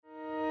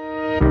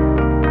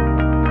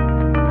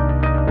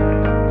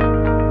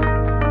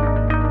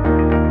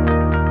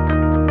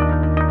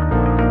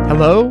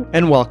Hello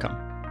and welcome.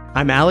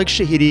 I'm Alex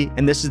Shahidi,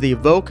 and this is the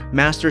Evoke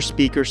Master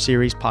Speaker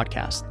Series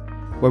podcast,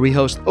 where we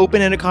host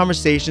open-ended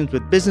conversations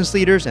with business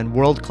leaders and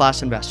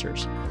world-class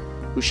investors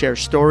who share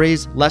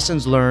stories,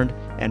 lessons learned,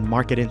 and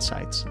market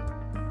insights.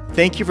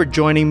 Thank you for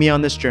joining me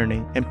on this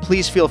journey, and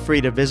please feel free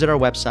to visit our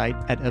website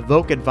at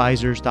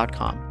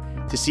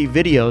evokeadvisors.com to see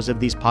videos of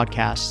these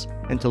podcasts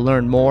and to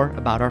learn more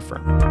about our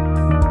firm.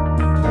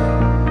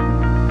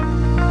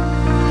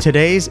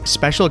 Today's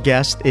special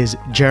guest is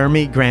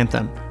Jeremy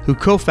Grantham, who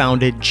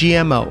co-founded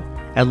GMO,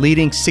 a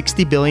leading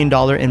 $60 billion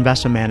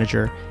investment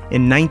manager,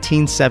 in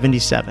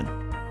 1977.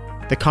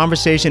 The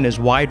conversation is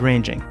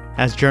wide-ranging,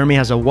 as Jeremy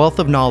has a wealth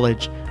of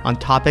knowledge on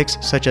topics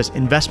such as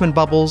investment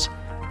bubbles,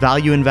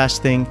 value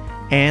investing,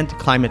 and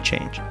climate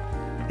change.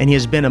 And he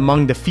has been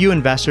among the few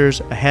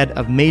investors ahead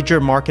of major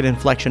market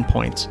inflection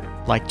points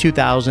like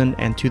 2000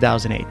 and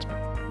 2008.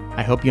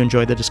 I hope you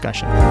enjoy the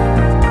discussion.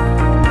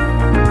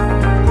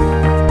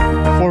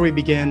 Before we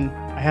begin,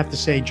 I have to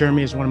say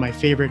Jeremy is one of my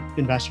favorite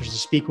investors to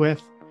speak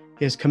with.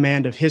 His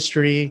command of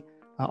history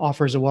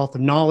offers a wealth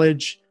of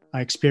knowledge,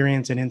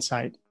 experience, and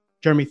insight.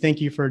 Jeremy, thank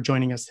you for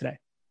joining us today.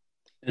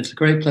 It's a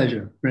great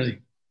pleasure,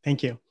 really.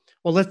 Thank you.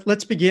 Well,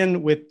 let's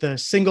begin with the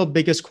single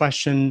biggest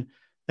question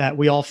that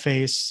we all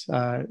face.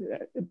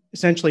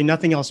 Essentially,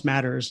 nothing else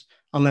matters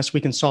unless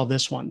we can solve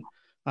this one.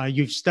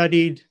 You've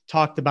studied,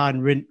 talked about,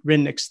 and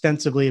written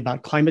extensively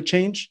about climate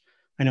change.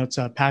 I know it's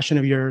a passion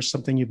of yours,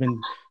 something you've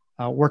been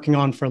working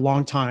on for a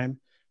long time.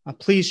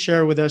 Please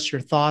share with us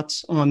your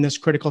thoughts on this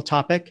critical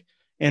topic.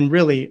 And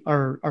really,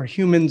 are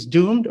humans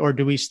doomed, or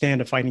do we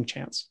stand a fighting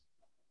chance?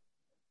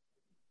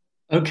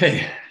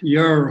 Okay,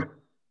 you're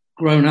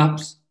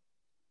grown-ups,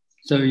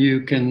 so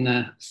you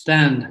can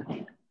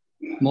stand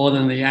more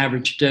than the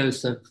average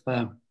dose of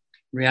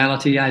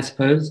reality, I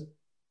suppose.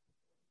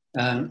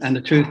 And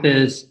the truth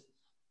is,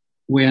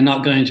 we are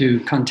not going to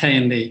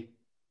contain the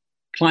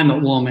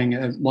climate warming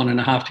at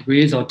 1.5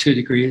 degrees or 2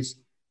 degrees,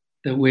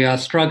 that we are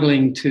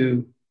struggling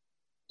to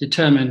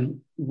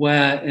determine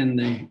where in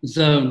the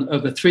zone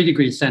over 3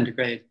 degrees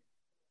centigrade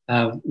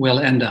we'll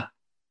end up.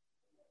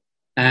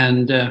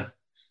 And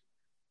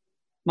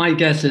my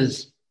guess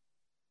is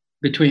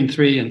between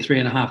 3 and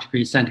 3.5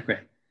 degrees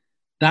centigrade.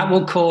 That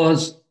will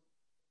cause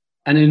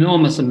an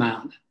enormous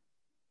amount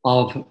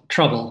of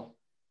trouble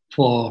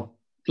for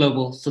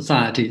global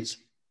societies.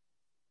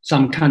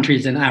 Some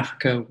countries in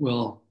Africa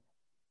will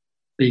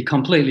be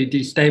completely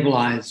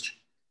destabilized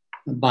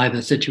by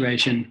the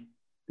situation.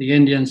 The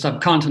Indian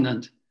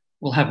subcontinent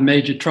will have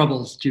major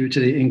troubles due to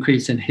the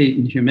increase in heat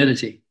and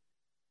humidity.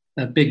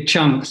 Big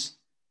chunks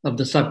of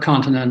the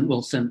subcontinent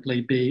will simply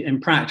be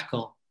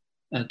impractical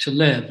to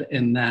live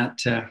in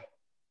that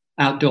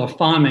outdoor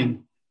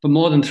farming for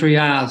more than 3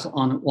 hours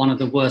on one of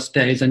the worst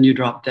days and you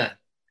drop dead.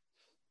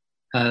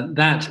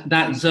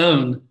 That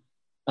zone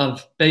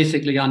of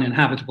basically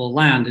uninhabitable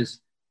land has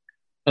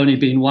only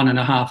been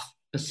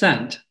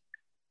 1.5%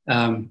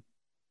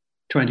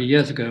 20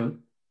 years ago.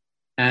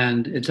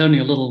 And it's only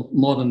a little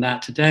more than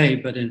that today,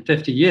 but in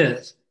 50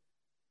 years,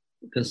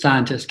 the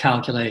scientists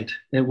calculate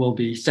it will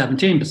be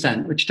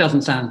 17%, which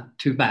doesn't sound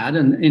too bad.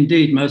 And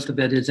indeed, most of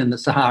it is in the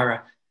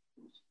Sahara,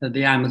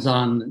 the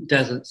Amazon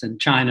deserts in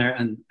China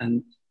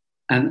and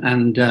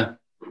the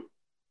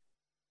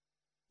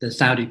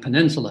Saudi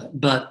Peninsula.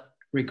 But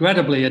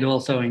regrettably, it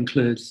also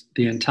includes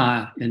the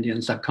entire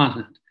Indian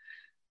subcontinent,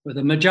 with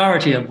the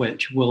majority of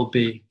which will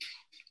be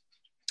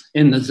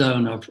in the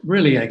zone of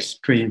really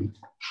extreme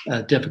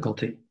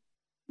difficulty.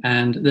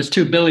 And there's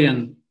 2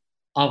 billion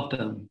of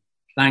them,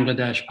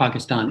 Bangladesh,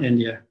 Pakistan,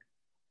 India,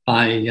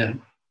 by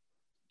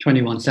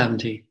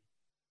 2170.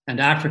 And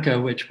Africa,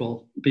 which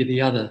will be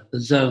the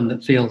zone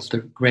that feels the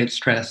great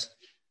stress,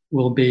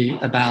 will be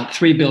about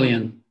 3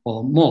 billion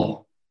or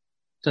more.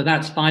 So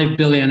that's 5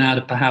 billion out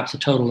of perhaps a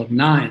total of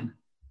 9.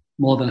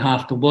 More than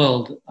half the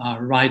world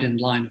are right in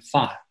line of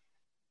fire.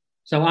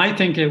 So I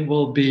think it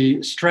will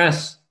be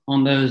stress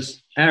on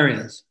those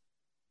areas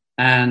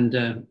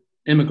and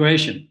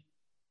immigration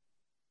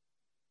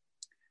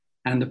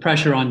and the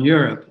pressure on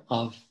Europe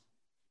of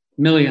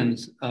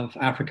millions of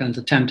Africans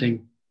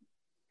attempting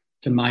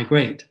to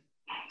migrate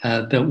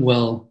that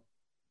will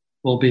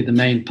be the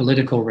main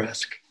political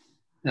risk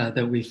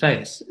that we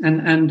face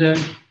and a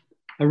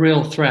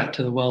real threat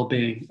to the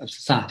well-being of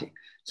society.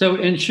 So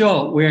in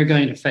short, we're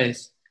going to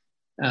face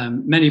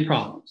many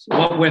problems.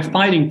 What we're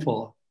fighting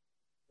for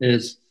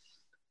is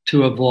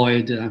to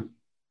avoid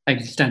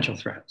existential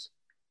threats.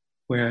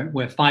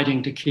 We're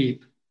fighting to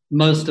keep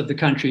most of the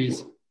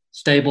countries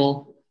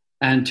stable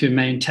and to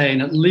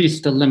maintain at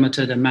least a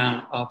limited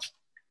amount of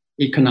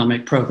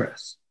economic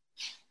progress.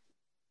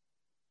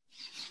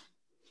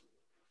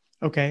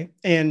 Okay.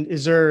 And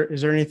is there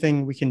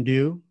anything we can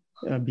do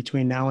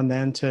between now and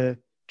then to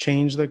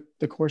change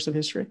the course of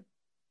history?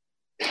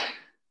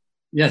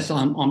 Yes,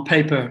 on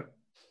paper,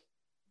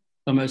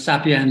 Homo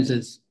sapiens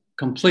is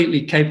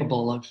completely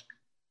capable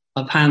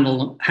of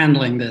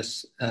handling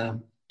this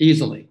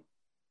easily.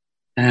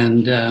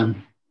 And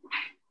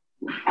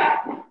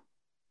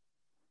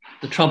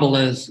the trouble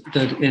is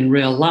that in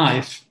real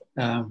life,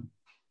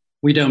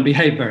 we don't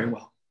behave very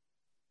well.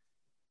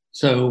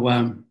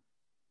 So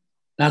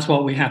that's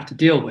what we have to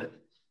deal with.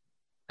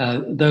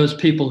 Those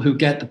people who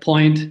get the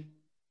point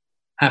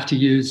have to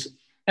use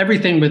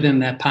everything within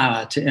their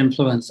power to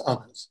influence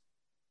others.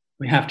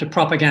 We have to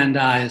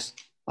propagandize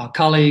our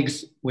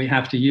colleagues. We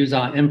have to use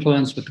our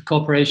influence with the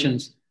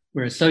corporations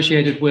we're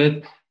associated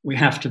with. We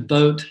have to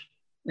vote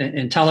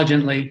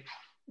intelligently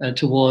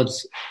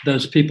towards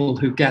those people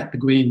who get the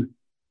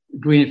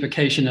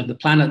greenification of the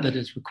planet that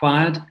is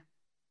required.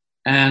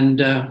 And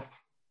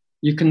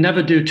you can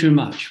never do too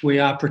much. We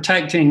are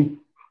protecting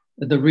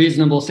the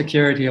reasonable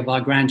security of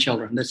our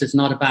grandchildren. This is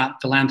not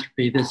about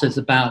philanthropy. This is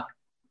about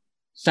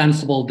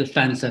sensible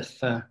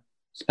defensive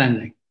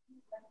spending.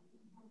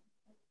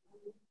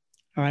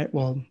 All right.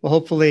 Well,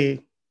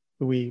 hopefully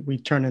we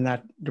turn in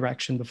that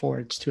direction before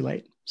it's too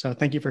late. So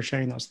thank you for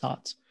sharing those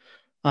thoughts.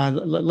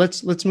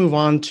 Let's move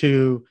on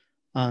to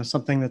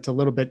something that's a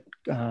little bit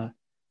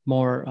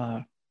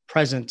more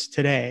present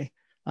today.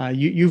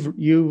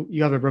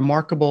 You have a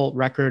remarkable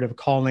record of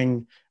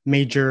calling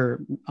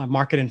major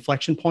market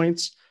inflection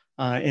points.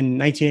 In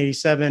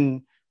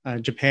 1987,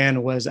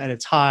 Japan was at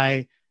its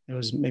high. It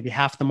was maybe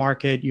half the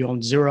market. You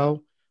owned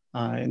zero.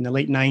 In the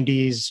late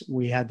 90s,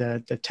 we had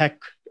the tech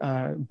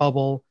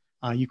bubble.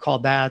 You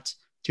called that.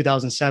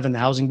 2007, the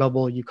housing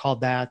bubble. You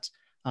called that.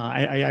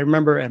 I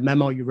remember a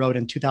memo you wrote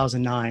in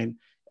 2009.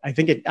 I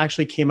think it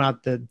actually came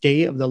out the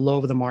day of the low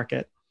of the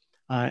market.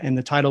 And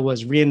the title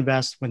was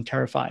Reinvest When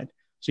Terrified.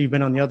 So you've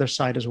been on the other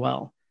side as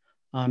well.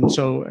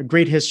 So a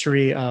great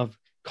history of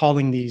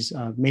calling these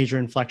major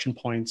inflection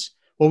points.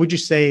 What would you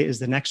say is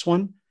the next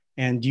one?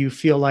 And do you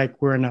feel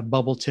like we're in a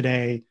bubble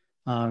today,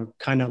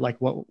 kind of like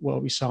what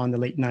we saw in the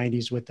late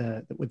 90s with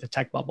the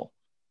tech bubble?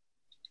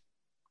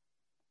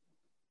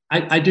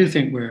 I do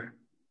think we're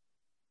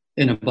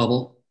in a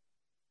bubble,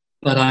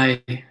 but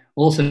I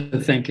also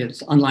think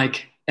it's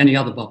unlike any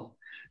other bubble.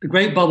 The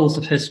great bubbles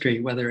of history,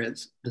 whether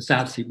it's the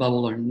South Sea bubble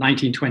or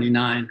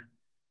 1929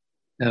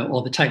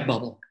 or the tech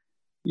bubble,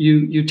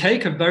 you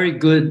take a very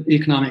good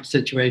economic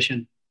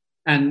situation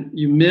and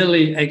you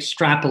merely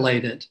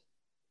extrapolate it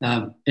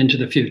into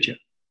the future.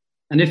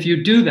 And if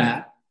you do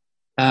that,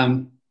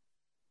 and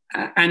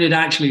it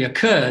actually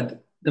occurred,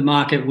 the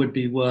market would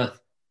be worth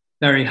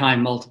very high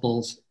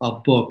multiples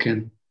of book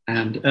and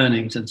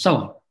earnings and so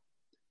on.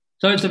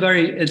 So it's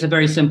a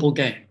very simple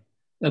game.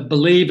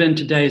 Believe in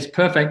today's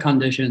perfect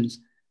conditions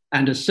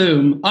and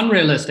assume,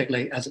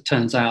 unrealistically, as it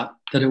turns out,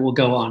 that it will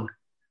go on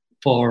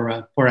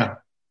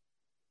forever.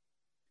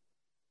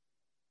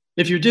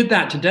 If you did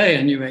that today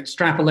and you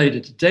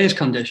extrapolated today's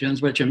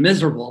conditions, which are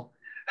miserable,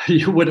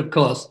 you would, of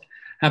course,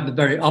 have the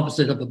very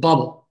opposite of a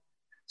bubble.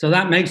 So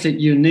that makes it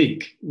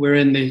unique. We're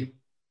in the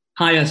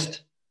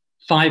highest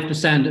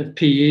 5% of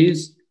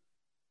PEs,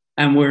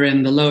 and we're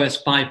in the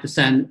lowest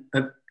 5%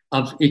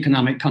 of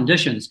economic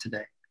conditions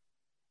today.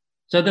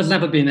 So there's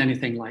never been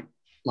anything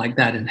like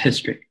that in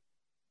history.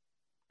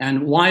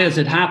 And why has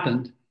it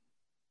happened?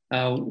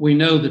 We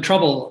know the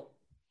trouble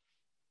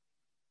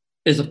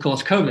is, of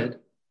course, COVID.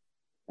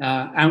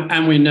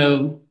 And we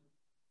know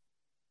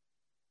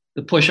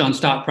the push on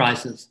stock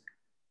prices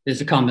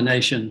is a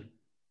combination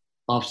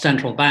of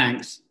central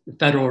banks, the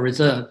Federal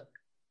Reserve,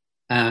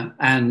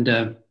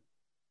 and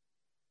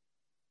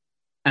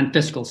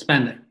fiscal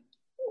spending.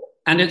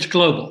 And it's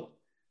global.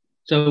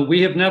 So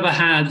we have never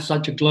had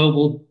such a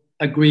global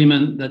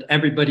agreement that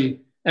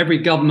every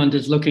government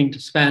is looking to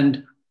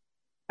spend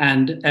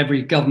and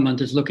every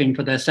government is looking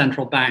for their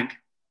central bank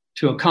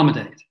to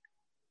accommodate.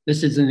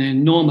 This is an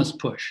enormous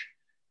push.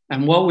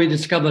 And what we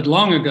discovered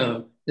long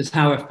ago is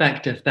how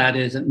effective that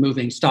is at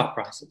moving stock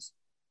prices.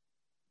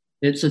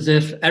 It's as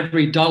if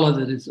every dollar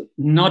that is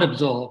not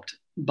absorbed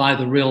by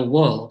the real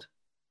world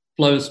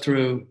flows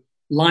through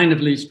line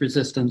of least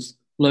resistance,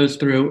 flows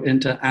through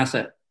into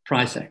asset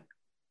pricing.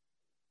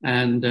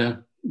 And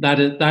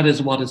that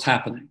is what is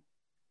happening.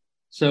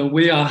 So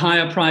we are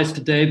higher priced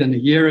today than a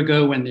year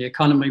ago when the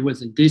economy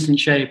was in decent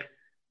shape.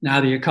 Now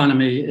the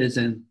economy is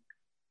in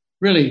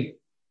really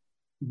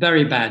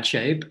very bad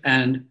shape,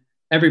 and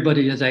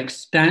everybody is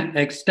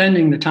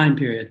extending the time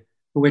period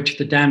for which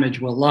the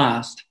damage will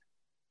last,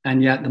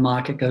 and yet the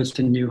market goes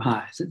to new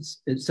highs.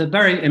 It's a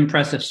very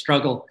impressive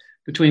struggle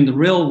between the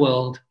real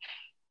world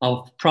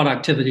of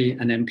productivity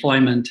and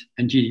employment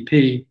and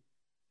GDP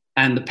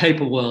and the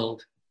paper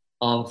world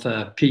of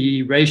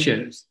PE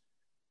ratios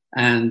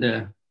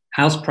and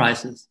house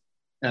prices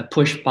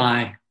pushed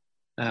by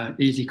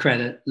easy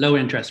credit, low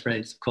interest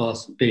rates, of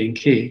course, being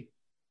key,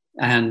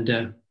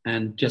 and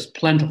just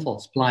plentiful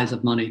supplies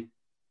of money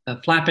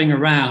flapping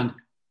around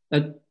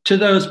to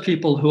those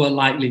people who are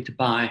likely to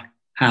buy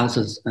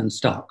houses and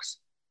stocks.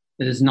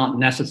 It is not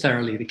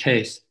necessarily the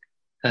case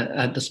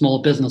at the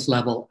small business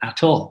level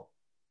at all.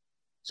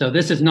 So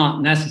this is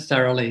not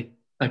necessarily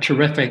a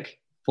terrific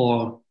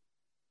for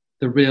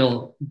the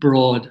real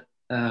broad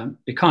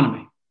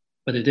economy,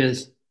 but it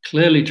is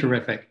clearly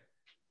terrific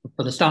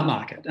for the stock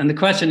market. And the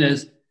question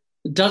is,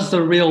 does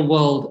the real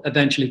world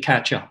eventually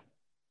catch up?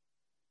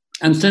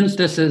 And since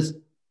this is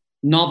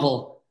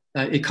novel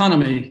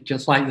economy,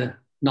 just like the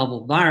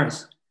novel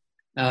virus,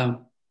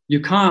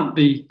 you can't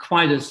be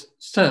quite as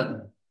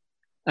certain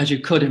as you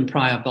could in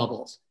prior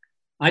bubbles.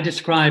 I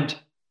described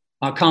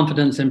our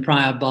confidence in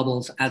prior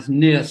bubbles as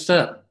near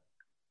certain.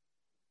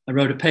 I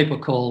wrote a paper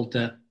called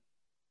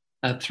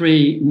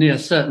Three Near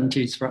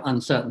Certainties for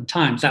Uncertain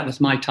Times. That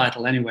was my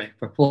title anyway,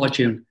 for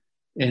Fortune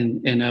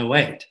in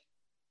 08.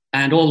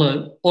 And all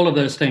of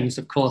those things,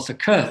 of course,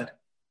 occurred.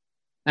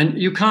 And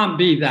you can't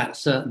be that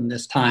certain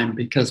this time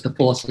because the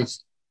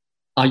forces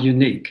are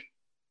unique.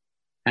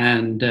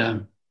 And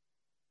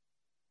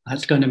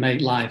that's going to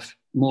make life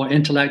more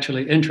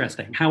intellectually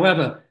interesting.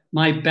 However,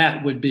 my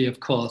bet would be, of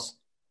course,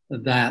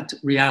 that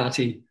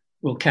reality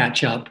will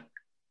catch up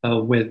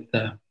with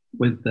the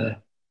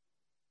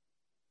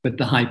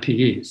high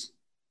PEs.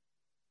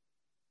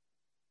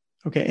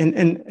 Okay,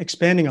 and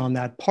expanding on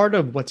that, part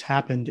of what's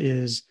happened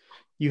is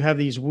you have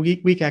these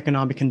weak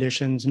economic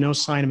conditions, no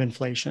sign of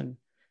inflation,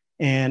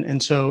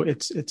 and so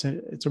it's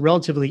a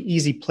relatively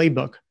easy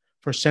playbook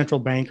for central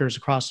bankers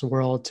across the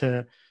world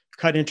to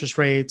cut interest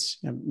rates.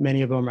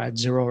 Many of them are at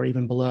zero or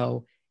even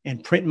below,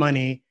 and print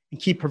money and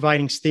keep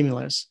providing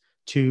stimulus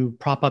to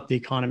prop up the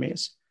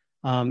economies.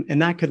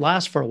 And that could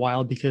last for a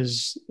while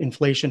because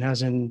inflation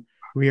hasn't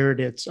reared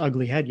its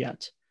ugly head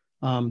yet.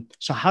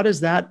 So how does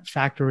that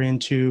factor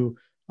into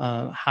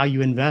how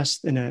you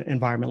invest in an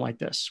environment like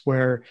this,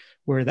 where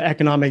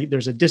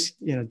there's a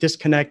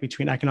disconnect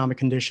between economic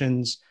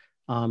conditions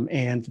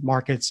and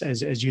markets,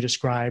 as you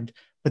described,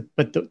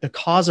 but the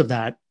cause of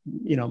that,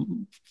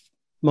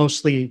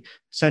 mostly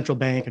central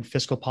bank and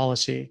fiscal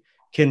policy,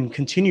 can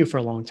continue for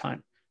a long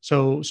time.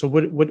 So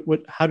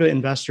how do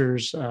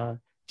investors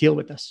deal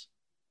with this?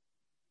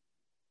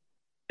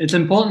 It's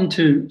important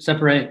to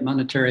separate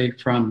monetary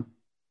from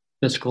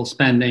fiscal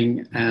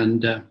spending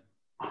and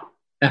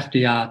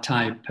FDR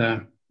type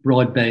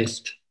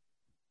broad-based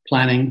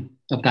planning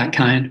of that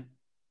kind.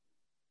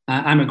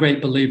 I'm a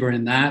great believer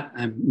in that.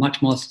 I'm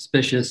much more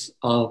suspicious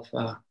of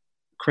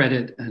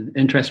credit and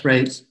interest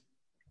rates.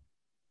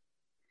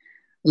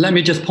 Let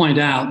me just point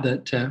out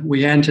that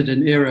we entered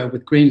an era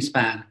with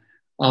Greenspan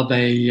of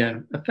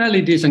a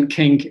fairly decent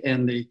kink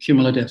in the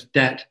cumulative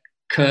debt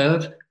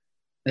curve.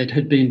 It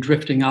had been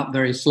drifting up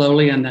very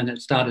slowly, and then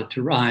it started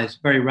to rise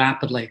very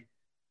rapidly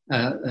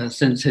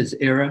since his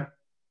era.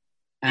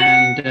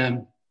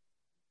 And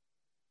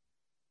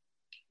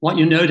what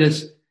you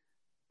notice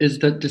is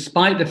that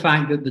despite the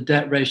fact that the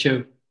debt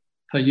ratio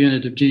per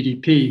unit of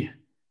GDP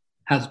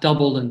has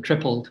doubled and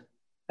tripled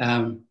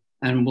and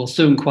will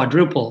soon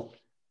quadruple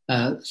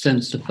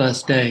since the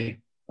first day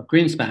of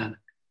Greenspan,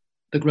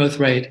 the growth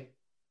rate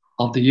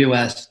of the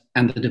US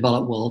and the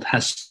developed world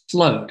has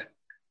slowed.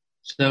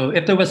 So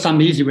if there was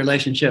some easy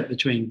relationship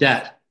between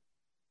debt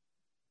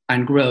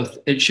and growth,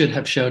 it should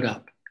have showed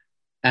up.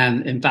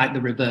 And in fact,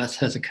 the reverse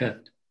has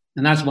occurred.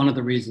 And that's one of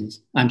the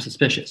reasons I'm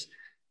suspicious.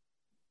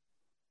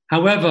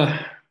 However,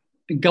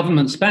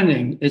 government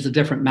spending is a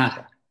different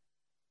matter.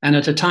 And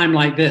at a time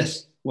like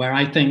this, where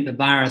I think the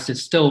virus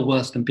is still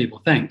worse than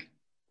people think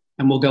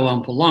and will go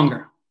on for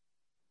longer,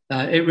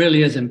 it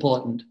really is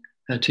important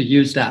to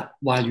use that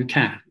while you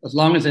can. As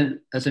long as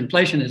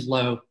inflation is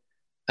low,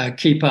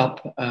 keep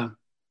up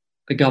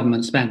the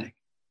government spending.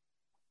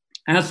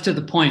 As to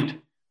the point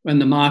when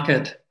the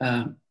market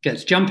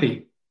gets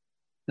jumpy,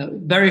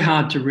 very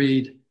hard to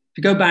read. If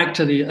you go back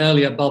to the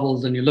earlier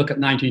bubbles and you look at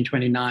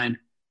 1929,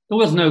 there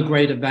was no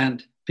great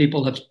event.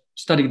 People have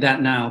studied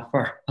that now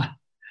for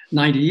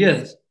 90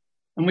 years,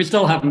 and we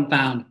still haven't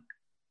found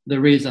the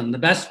reason. The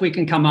best we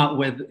can come up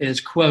with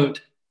is,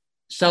 quote,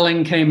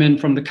 selling came in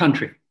from the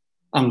country,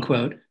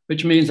 unquote,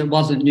 which means it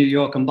wasn't New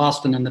York and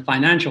Boston and the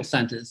financial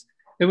centers.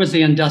 It was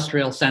the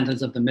industrial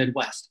centers of the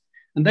Midwest.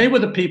 And they were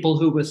the people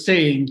who were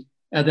seeing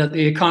that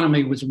the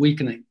economy was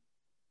weakening.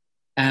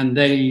 And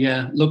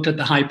they looked at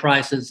the high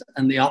prices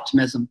and the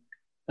optimism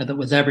that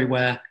was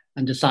everywhere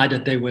and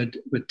decided they would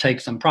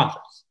take some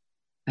profits.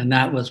 And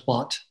that was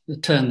what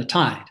turned the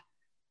tide.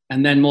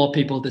 And then more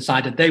people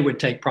decided they would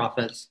take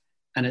profits,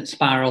 and it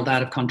spiraled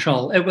out of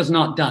control. It was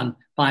not done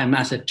by a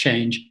massive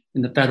change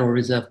in the Federal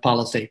Reserve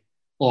policy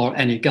or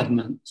any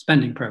government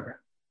spending program.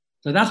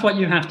 So that's what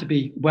you have to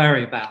be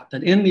wary about,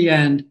 that in the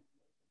end,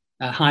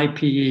 high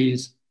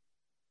PEs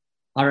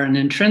are an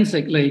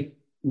intrinsically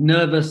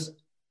nervous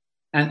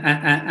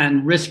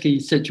and risky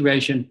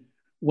situation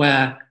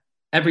where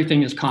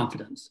everything is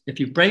confidence. If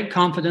you break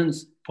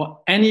confidence for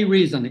any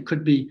reason, it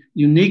could be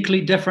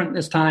uniquely different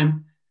this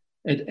time.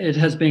 It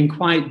has been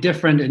quite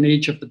different in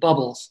each of the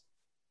bubbles.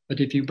 But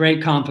if you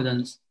break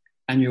confidence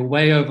and you're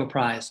way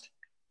overpriced,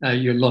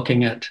 you're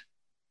looking at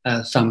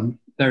some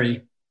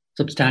very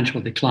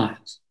substantial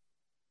declines.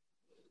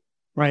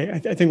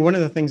 Right. I think one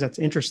of the things that's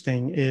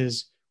interesting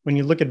is when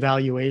you look at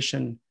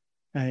valuation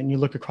and you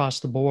look across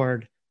the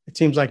board, it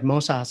seems like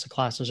most asset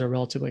classes are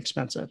relatively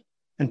expensive.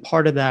 And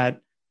part of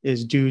that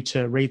is due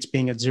to rates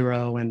being at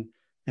zero.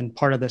 And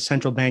part of the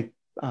central bank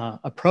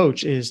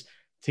approach is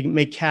to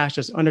make cash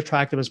as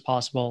unattractive as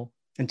possible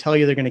and tell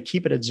you they're going to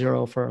keep it at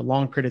zero for a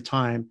long period of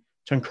time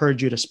to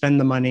encourage you to spend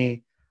the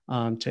money,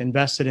 to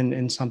invest it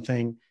in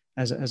something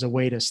as a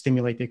way to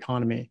stimulate the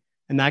economy.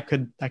 And that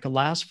could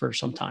last for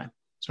some time.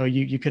 So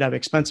you could have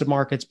expensive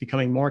markets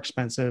becoming more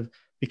expensive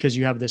because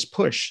you have this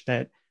push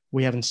that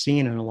we haven't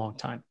seen in a long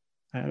time.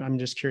 I'm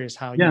just curious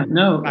how you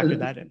factor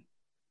that in.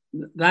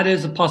 That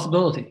is a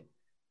possibility,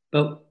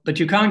 but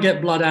you can't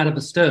get blood out of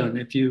a stone.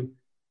 If you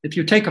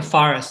take a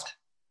forest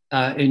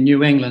in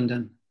New England,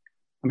 and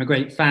I'm a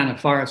great fan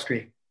of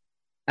forestry,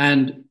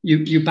 and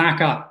you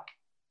back up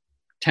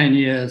 10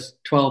 years,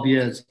 12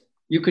 years,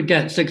 you could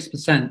get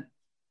 6%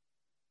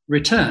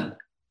 return.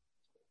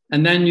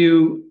 And then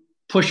you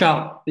push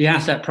up the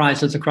asset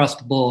prices across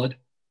the board,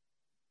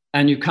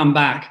 and you come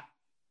back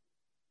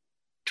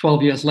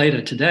 12 years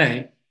later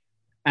today,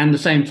 and the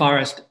same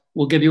forest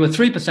will give you a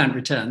 3%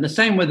 return. The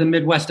same with the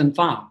Midwestern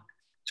farm.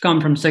 It's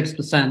gone from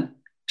 6%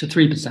 to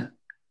 3%.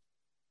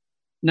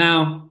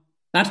 Now,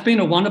 that's been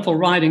a wonderful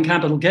ride in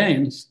capital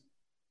gains,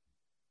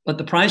 but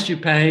the price you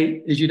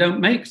pay is you don't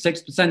make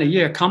 6% a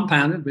year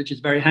compounded, which is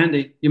very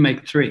handy, you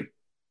make 3%.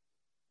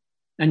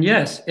 And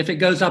yes, if it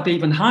goes up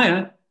even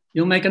higher,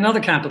 you'll make another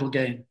capital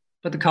gain,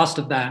 but the cost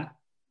of that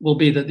will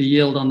be that the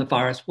yield on the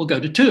forest will go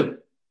to 2%.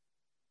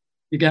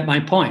 You get my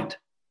point.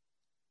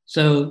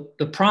 So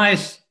the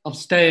price of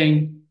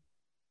staying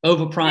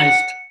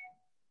overpriced,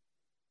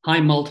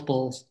 high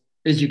multiples,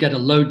 is you get a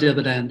low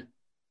dividend,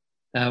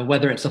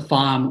 whether it's a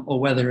farm or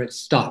whether it's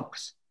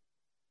stocks.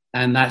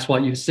 And that's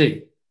what you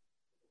see.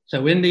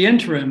 So in the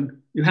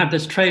interim, you have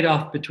this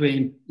trade-off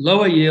between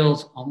lower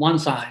yields on one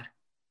side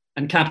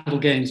and capital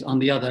gains on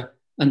the other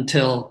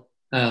until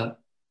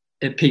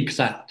it peaks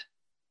out.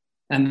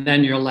 And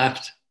then you're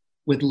left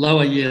with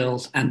lower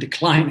yields and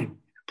declining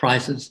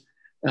prices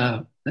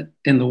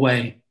in the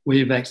way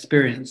we've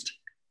experienced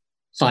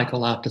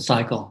cycle after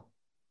cycle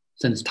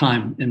since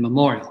time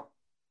immemorial.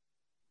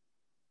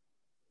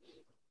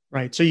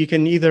 Right. So you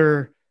can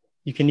either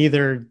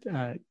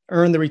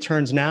earn the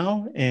returns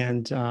now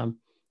and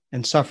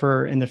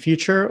suffer in the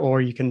future,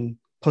 or you can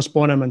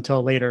postpone them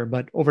until later.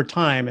 But over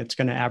time, it's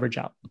going to average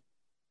out.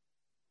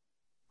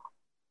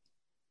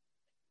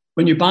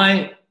 When you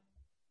buy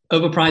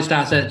overpriced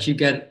assets, you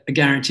get a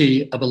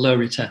guarantee of a low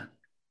return.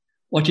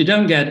 What you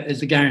don't get is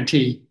the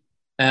guarantee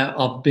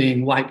of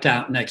being wiped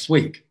out next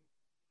week.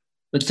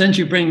 But since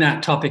you bring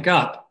that topic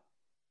up,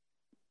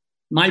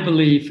 my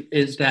belief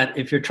is that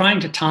if you're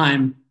trying to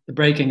time the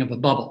breaking of a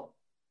bubble,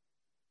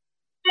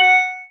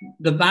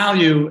 the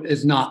value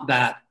is not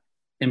that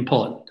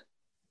important.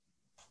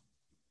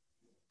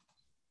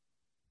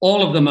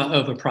 All of them are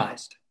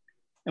overpriced.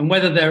 And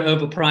whether they're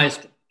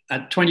overpriced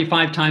at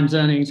 25 times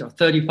earnings or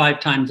 35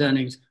 times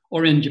earnings,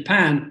 or in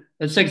Japan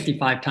at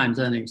 65 times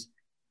earnings,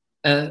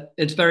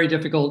 it's very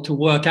difficult to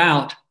work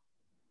out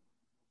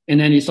in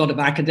any sort of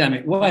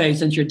academic way,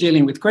 since you're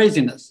dealing with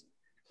craziness,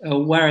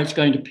 where it's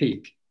going to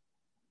peak.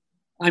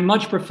 I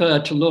much prefer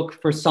to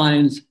look for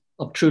signs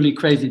of truly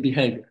crazy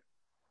behavior,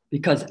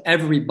 because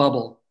every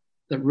bubble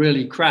that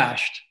really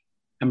crashed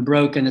and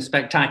broke in a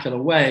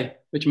spectacular way,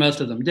 which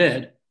most of them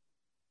did,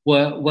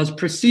 was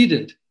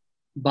preceded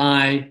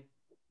by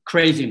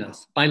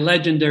craziness, by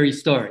legendary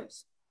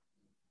stories.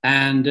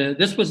 And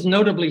this was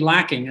notably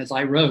lacking, as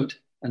I wrote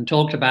and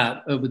talked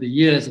about over the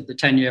years of the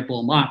 10-year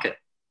bull market.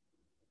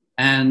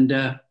 And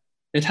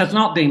it has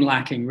not been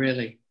lacking,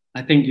 really.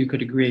 I think you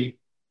could agree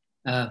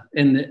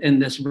in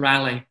this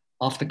rally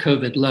off the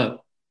COVID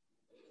low.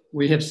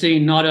 We have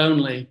seen not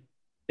only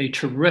a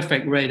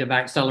terrific rate of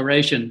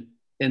acceleration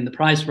in the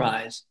price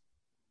rise,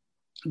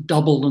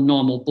 double the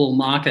normal bull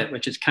market,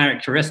 which is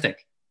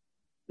characteristic.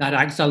 That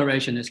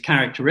acceleration is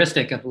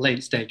characteristic of a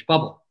late stage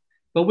bubble.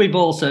 But we've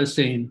also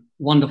seen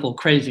wonderful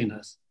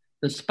craziness.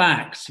 The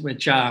SPACs,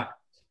 which are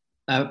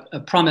a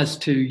promise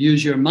to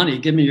use your money,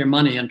 give me your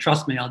money and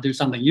trust me, I'll do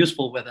something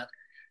useful with it,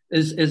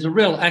 is a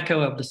real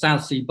echo of the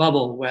South Sea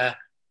bubble, where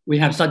we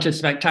have such a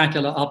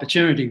spectacular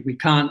opportunity, we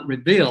can't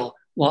reveal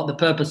what the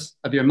purpose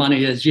of your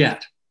money is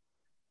yet.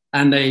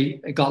 And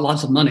they got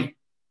lots of money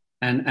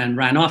and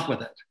ran off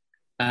with it.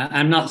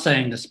 I'm not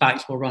saying the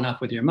SPACs will run off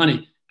with your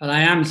money, but I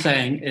am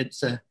saying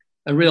it's a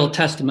real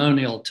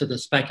testimonial to the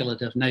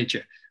speculative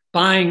nature.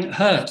 Buying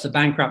Hertz, a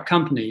bankrupt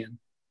company,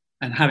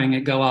 and having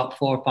it go up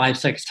 4, 5,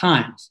 6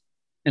 times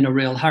in a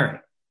real hurry,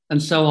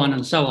 and so on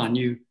and so on.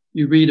 You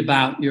read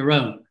about your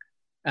own,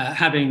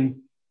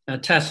 having a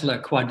Tesla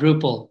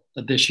quadruple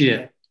this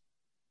year.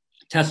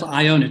 Tesla,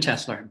 I own a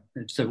Tesla.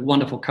 It's a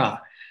wonderful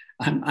car.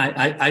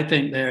 I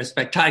think they're a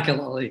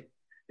spectacularly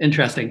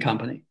interesting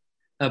company.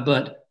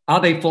 But are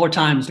they 4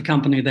 times the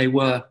company they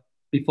were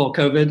before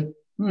COVID?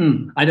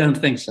 I don't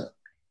think so.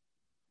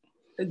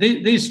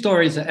 These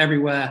stories are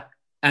everywhere,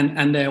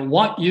 and they're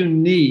what you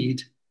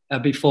need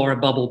before a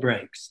bubble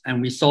breaks.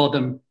 And we saw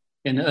them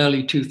in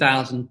early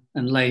 2000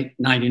 and late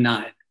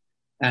 99.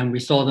 And we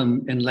saw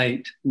them in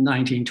late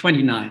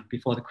 1929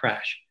 before the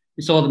crash.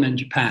 We saw them in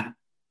Japan.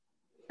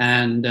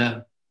 And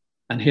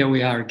here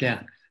we are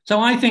again.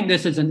 So I think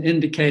this is an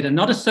indicator,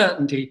 not a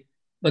certainty,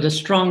 but a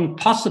strong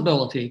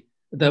possibility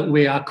that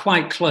we are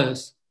quite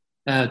close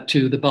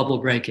to the bubble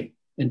breaking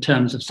in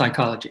terms of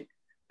psychology.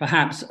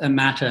 Perhaps a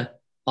matter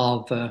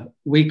of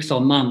weeks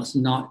or months,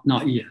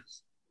 not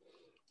years.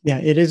 Yeah,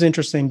 it is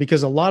interesting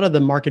because a lot of the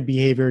market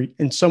behavior,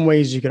 in some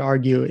ways, you could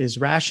argue is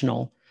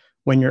rational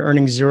when you're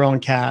earning zero on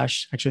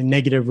cash, actually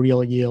negative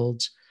real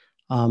yields,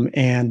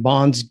 and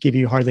bonds give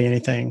you hardly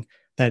anything.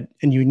 And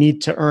you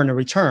need to earn a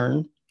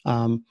return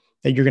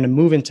that you're going to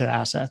move into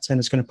assets, and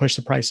it's going to push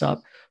the price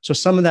up. So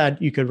some of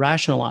that you could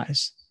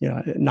rationalize,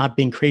 not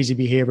being crazy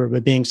behavior,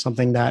 but being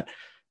something that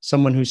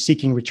someone who's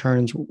seeking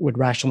returns would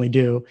rationally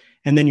do.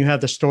 And then you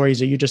have the stories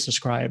that you just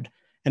described,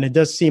 and it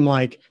does seem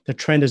like the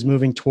trend is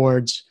moving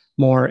towards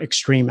more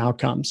extreme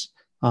outcomes.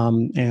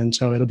 And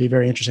so it'll be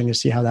very interesting to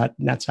see how that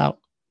nets out.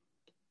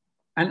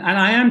 And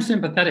I am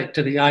sympathetic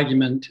to the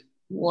argument,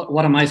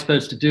 what am I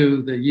supposed to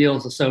do? The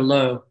yields are so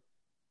low.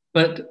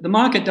 But the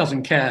market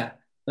doesn't care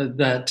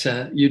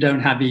that you don't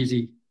have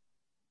easy,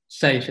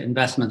 safe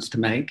investments to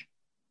make.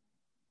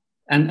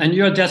 And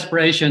your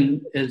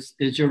desperation is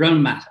your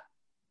own matter.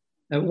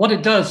 What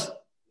it does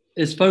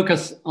is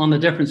focus on the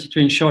difference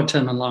between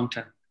short-term and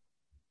long-term.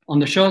 On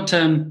the short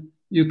term,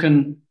 you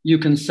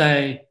can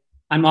say,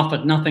 I'm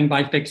offered nothing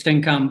by fixed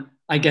income.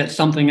 I get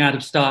something out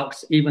of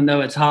stocks, even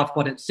though it's half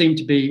what it seemed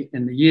to be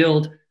in the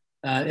yield.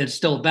 It's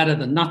still better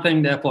than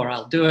nothing, therefore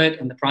I'll do it,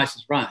 and the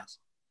prices rise.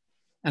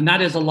 And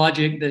that is a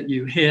logic that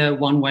you hear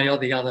one way or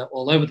the other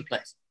all over the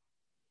place.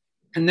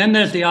 And then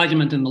there's the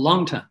argument in the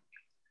long term,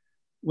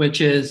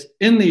 which is,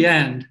 in the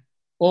end,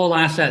 all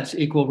assets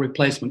equal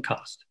replacement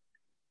cost.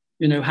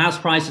 House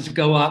prices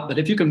go up, but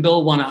if you can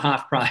build one at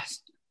half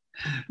price,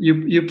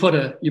 you put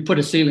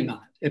a ceiling on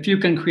it. If you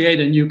can create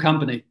a new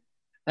company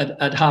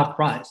at half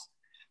price,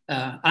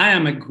 I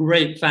am a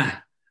great fan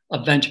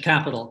of venture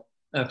capital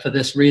for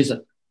this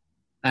reason.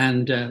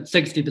 And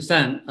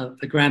 60% of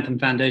the Grantham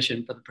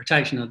Foundation for the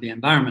Protection of the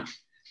Environment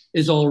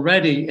is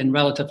already in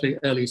relatively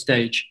early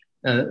stage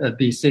of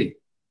VC.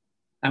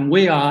 And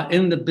we are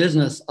in the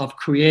business of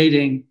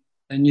creating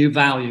new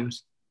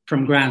values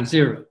from ground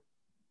zero.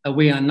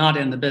 We are not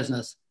in the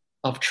business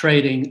of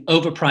trading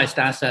overpriced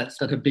assets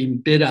that have been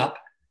bid up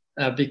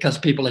because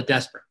people are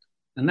desperate.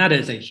 And that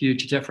is a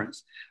huge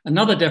difference.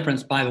 Another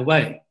difference, by the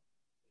way,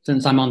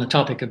 since I'm on the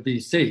topic of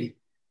VC,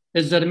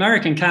 is that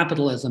American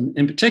capitalism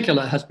in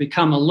particular has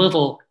become a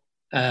little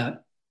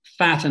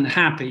fat and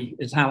happy,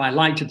 is how I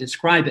like to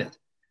describe it.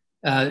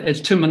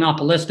 It's too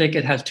monopolistic.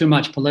 It has too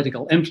much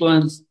political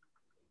influence.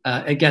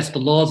 It gets the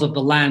laws of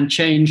the land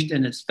changed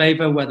in its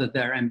favor, whether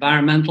they're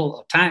environmental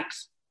or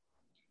tax.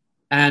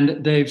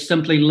 And they've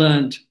simply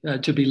learned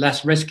to be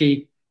less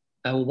risky.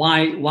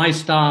 Why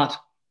start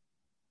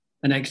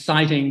an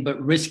exciting but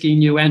risky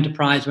new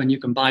enterprise when you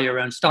can buy your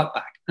own stock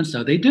back? And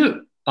so they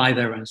do buy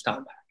their own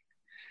stock back.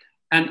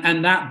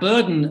 And that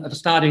burden of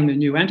starting the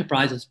new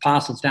enterprises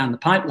passes down the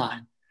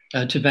pipeline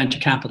to venture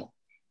capital.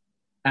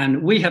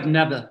 And we have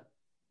never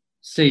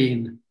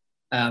seen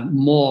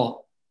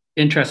more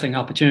interesting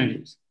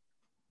opportunities.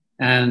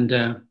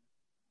 And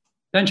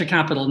venture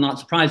capital, not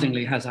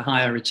surprisingly, has a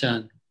higher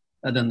return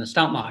than the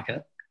stock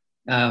market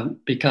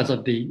because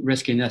of the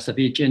riskiness of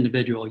each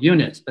individual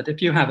unit. But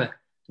if you have a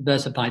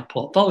diversified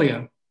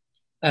portfolio,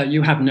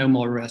 you have no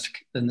more risk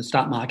than the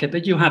stock market,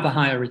 but you have a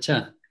higher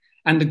return.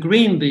 And the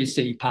green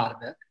VC part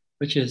of it,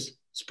 which is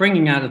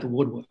springing out of the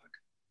woodwork,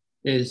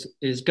 is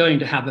going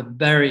to have a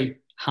very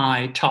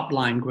high top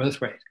line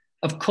growth rate.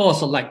 Of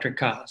course, electric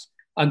cars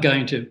are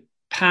going to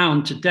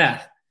pound to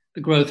death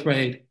the growth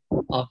rate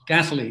of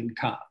gasoline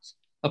cars.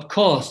 Of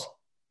course,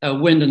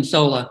 wind and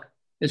solar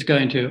is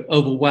going to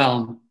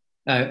overwhelm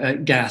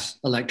gas,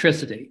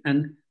 electricity,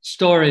 and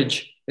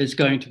storage is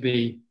going to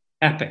be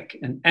epic,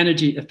 and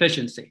energy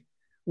efficiency.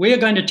 We are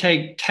going to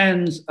take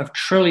tens of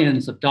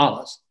trillions of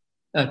dollars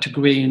to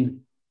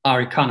green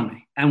our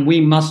economy, and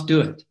we must do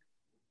it.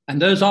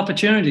 And those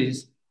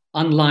opportunities,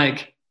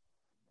 unlike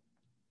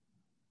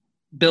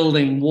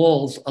building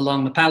walls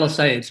along the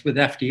Palisades with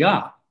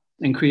FDR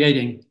and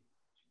creating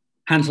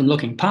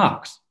handsome-looking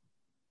parks,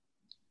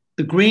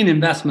 the green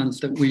investments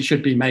that we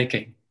should be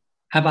making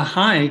have a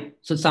high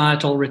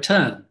societal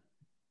return.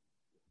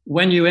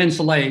 When you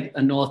insulate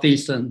a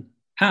northeastern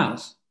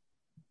house,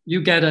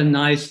 you get a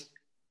nice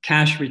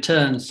cash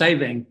return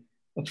saving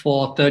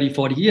for 30,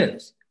 40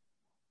 years.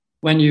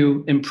 When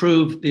you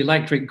improve the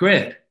electric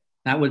grid,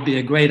 that would be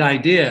a great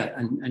idea,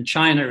 and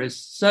China is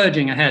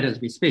surging ahead as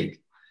we speak.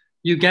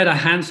 You get a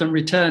handsome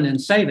return in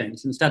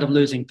savings. Instead of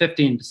losing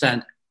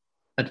 15%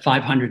 at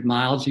 500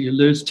 miles, you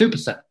lose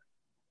 2%,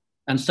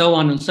 and so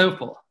on and so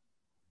forth.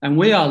 And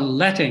we are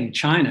letting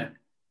China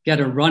get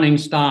a running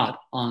start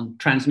on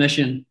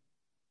transmission,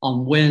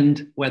 on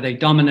wind, where they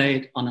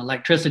dominate, on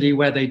electricity,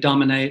 where they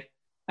dominate,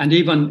 and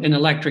even in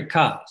electric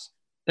cars.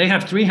 They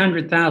have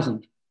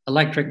 300,000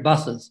 electric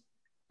buses,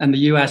 and the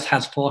US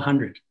has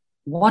 400.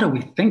 What are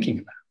we thinking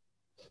about?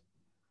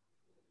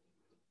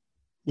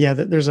 Yeah,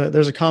 there's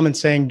a common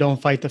saying,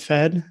 don't fight the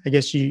Fed. I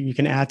guess you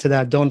can add to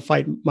that, don't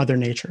fight Mother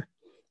Nature.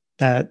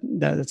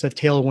 That's a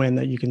tailwind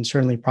that you can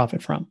certainly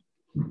profit from.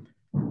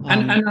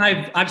 And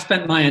I've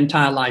spent my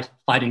entire life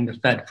fighting the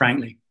Fed,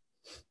 frankly.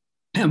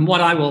 And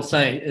what I will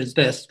say is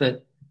this,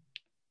 that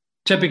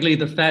typically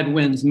the Fed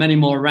wins many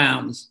more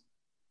rounds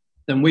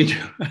than we do,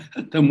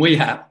 than we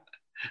have.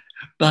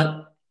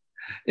 But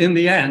in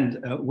the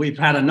end, we've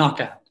had a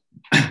knockout.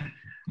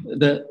 In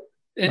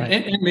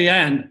the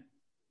end,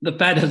 the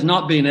Fed has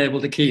not been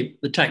able to keep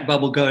the tech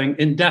bubble going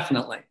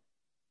indefinitely.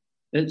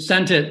 It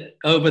sent it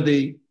over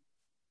the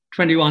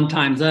 21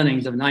 times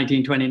earnings of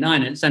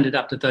 1929. It sent it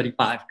up to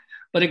 35,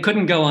 but it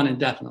couldn't go on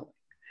indefinitely.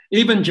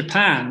 Even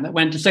Japan, that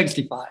went to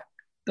 65.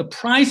 The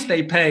price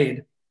they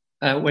paid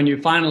when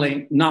you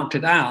finally knocked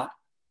it out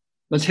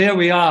was, here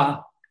we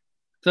are,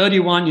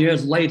 31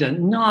 years later,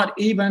 not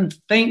even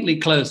faintly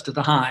close to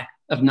the high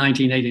of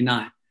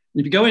 1989.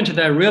 If you go into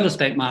their real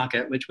estate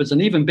market, which was an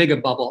even bigger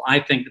bubble,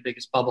 I think the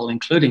biggest bubble,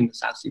 including the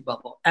South Sea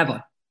bubble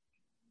ever,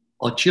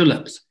 or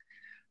tulips,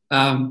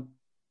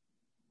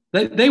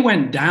 they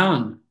went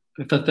down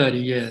for 30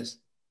 years.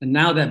 And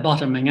now they're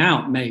bottoming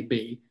out,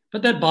 maybe,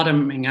 but they're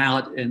bottoming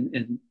out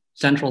in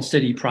central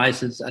city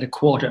prices at a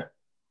quarter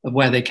of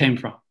where they came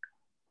from.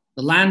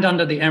 The land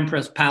under the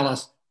Emperor's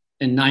Palace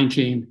in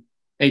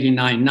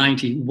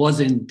 1989-90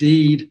 was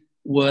indeed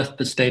worth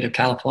the state of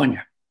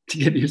California, to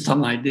give you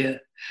some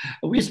idea.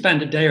 We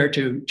spent a day or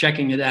two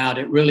checking it out.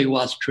 It really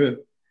was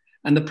true.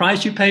 And the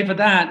price you pay for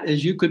that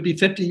is you could be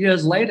 50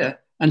 years later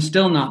and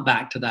still not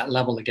back to that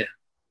level again.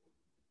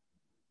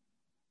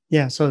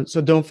 Yeah, so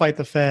don't fight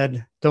the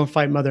Fed, don't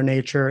fight Mother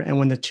Nature. And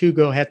when the two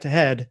go head to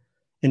head,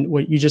 and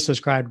what you just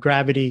described,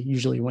 gravity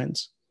usually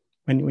wins.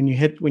 When you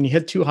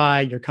hit too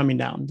high, you're coming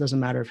down. It doesn't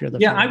matter if you're the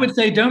Fed. I would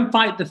say don't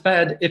fight the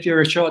Fed if you're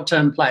a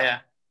short-term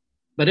player.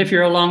 But if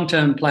you're a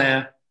long-term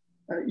player,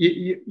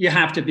 you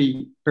have to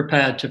be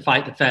prepared to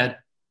fight the Fed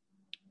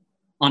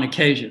on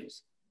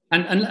occasions.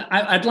 And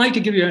I'd like to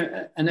give you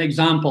an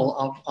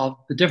example of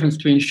the difference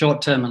between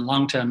short-term and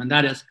long-term, and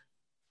that is,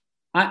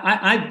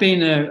 I've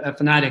been a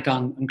fanatic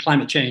on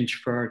climate change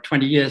for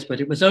 20 years,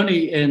 but it was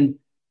only in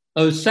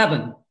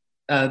 2007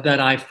 that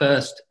I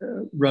first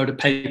wrote a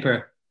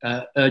paper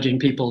urging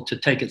people to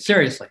take it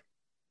seriously.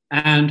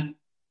 And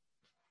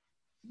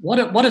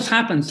what has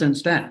happened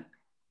since then?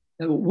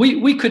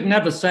 We could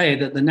never say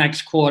that the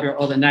next quarter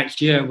or the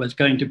next year was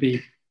going to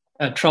be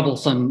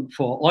troublesome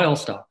for oil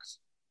stocks,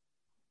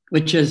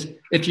 which is,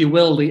 if you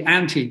will, the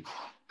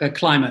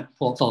anti-climate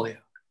portfolio.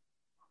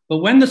 But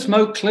when the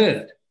smoke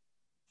cleared,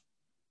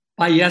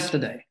 by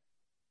yesterday,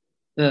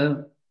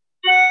 the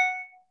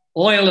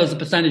oil as a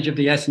percentage of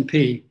the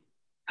S&P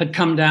had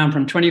come down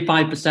from 25%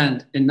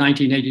 in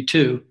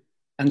 1982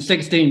 and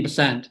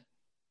 16%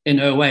 in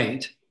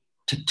 2008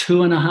 to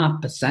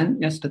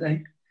 2.5%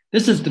 yesterday.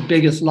 This is the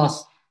biggest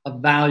loss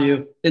of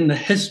value in the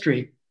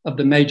history of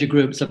the major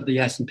groups of the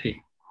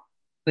S&P.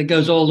 That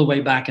goes all the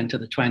way back into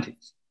the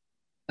 20s.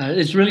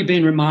 It's really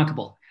been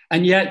remarkable.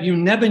 And yet you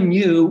never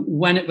knew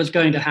when it was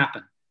going to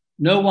happen.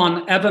 No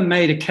one ever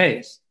made a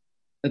case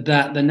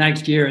that the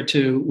next year or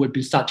two would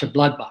be such a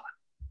bloodbath.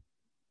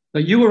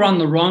 But you were on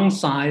the wrong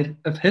side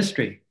of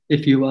history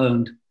if you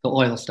owned the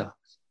oil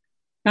stocks.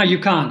 Now you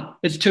can't,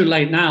 it's too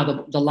late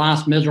now, the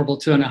last miserable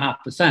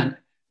 2.5%,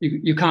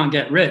 you can't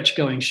get rich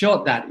going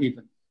short that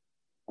even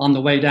on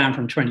the way down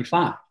from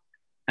 25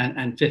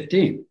 and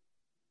 15.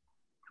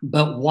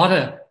 But what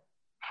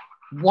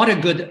a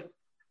good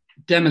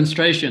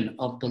demonstration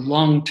of the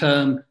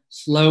long-term,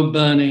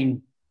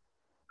 slow-burning,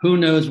 who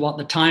knows what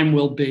the time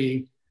will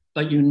be,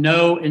 but you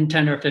know in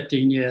 10 or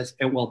 15 years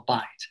it will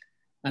bite.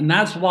 And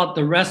that's what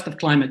the rest of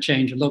climate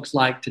change looks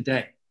like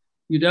today.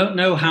 You don't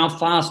know how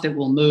fast it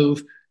will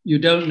move. You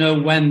don't know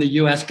when the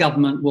US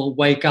government will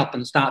wake up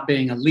and start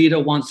being a leader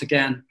once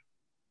again,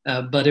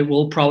 but it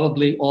will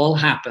probably all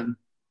happen.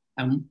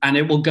 And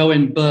it will go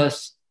in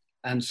bursts,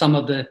 and some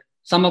of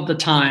the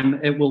time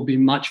it will be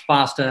much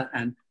faster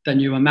than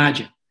you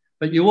imagine.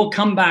 But you will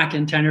come back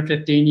in 10 or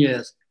 15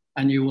 years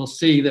and you will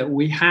see that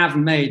we have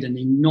made an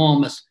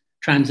enormous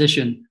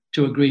transition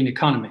to a green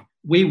economy.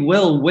 We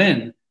will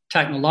win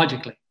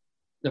technologically.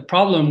 The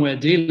problem we're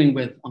dealing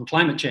with on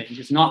climate change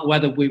is not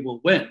whether we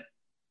will win,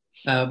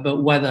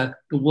 but whether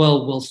the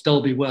world will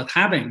still be worth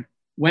having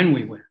when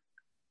we win.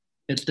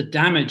 It's the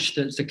damage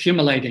that's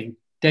accumulating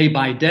day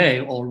by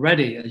day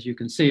already, as you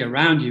can see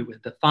around you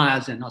with the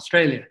fires in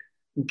Australia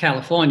and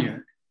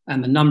California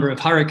and the number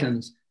of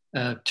hurricanes,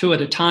 2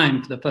 at a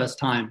time for the first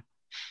time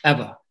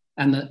ever.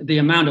 And the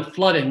amount of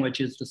flooding, which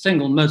is the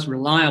single most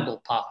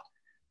reliable part,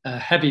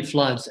 heavy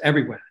floods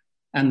everywhere,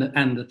 and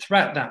the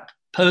threat that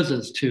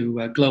poses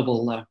to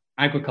global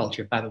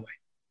agriculture, by the way.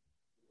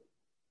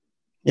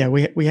 Yeah,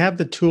 we have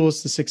the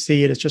tools to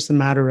succeed. It's just a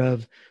matter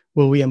of,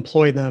 will we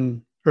employ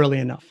them early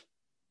enough,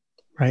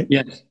 right?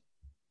 Yes,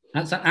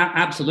 that's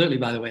absolutely,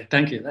 by the way.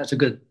 Thank you. That's a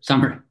good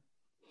summary.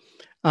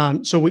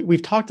 So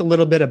we've talked a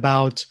little bit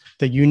about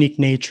the unique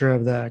nature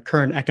of the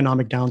current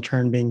economic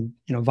downturn being,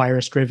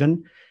 virus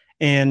driven,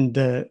 and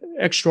the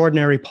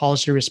extraordinary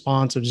policy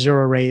response of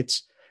zero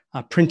rates,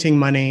 printing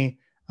money,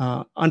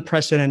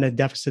 unprecedented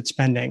deficit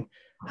spending.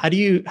 How do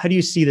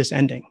you see this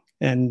ending?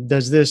 And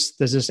does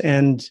this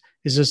end?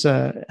 Is this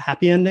a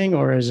happy ending,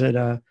 or is it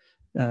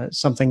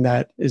something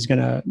that is going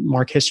to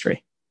mark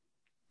history?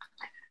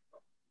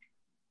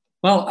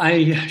 Well,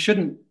 I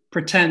shouldn't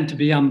pretend to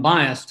be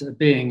unbiased to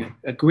being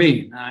a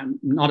green. I'm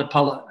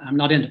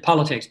not into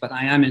politics, but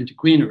I am into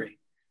greenery.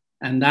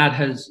 And that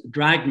has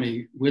dragged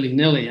me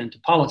willy-nilly into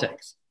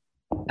politics.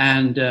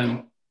 And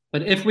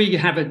but if we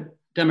have a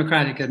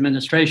democratic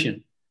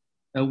administration,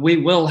 we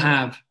will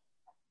have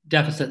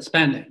deficit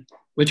spending,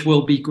 which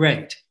will be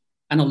great.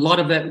 And a lot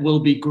of it will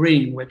be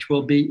green, which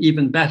will be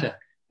even better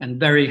and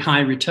very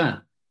high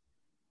return.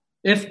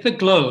 If the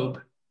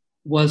globe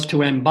was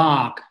to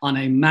embark on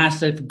a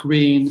massive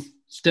green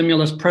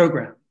stimulus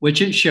program,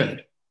 which it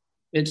should,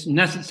 it's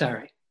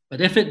necessary.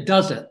 But if it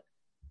does it,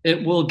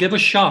 it will give a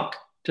shock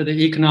to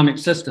the economic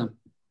system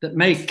that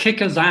may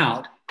kick us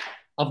out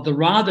of the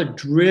rather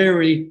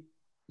dreary,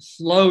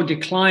 slow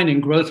decline in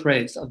growth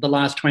rates of the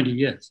last 20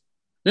 years.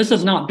 This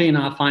has not been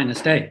our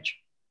finest age.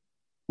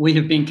 We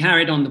have been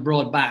carried on the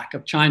broad back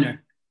of China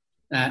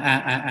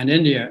and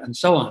India and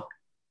so on.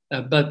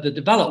 But the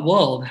developed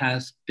world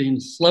has been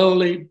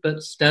slowly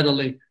but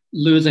steadily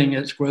losing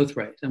its growth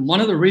rate. And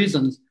one of the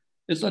reasons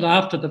is that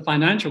after the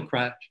financial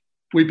crash,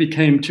 we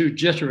became too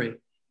jittery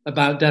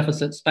about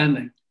deficit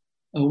spending,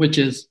 which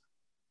is,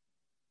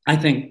 I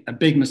think, a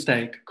big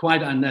mistake,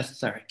 quite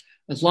unnecessary.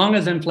 As long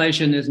as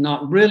inflation is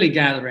not really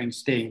gathering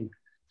steam,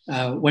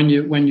 when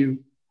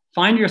you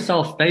find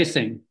yourself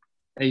facing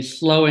a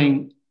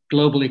slowing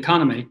global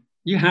economy,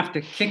 you have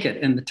to kick it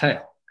in the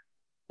tail.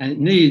 And it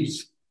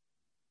needs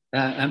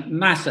a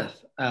massive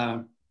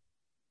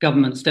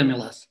government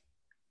stimulus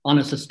on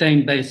a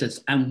sustained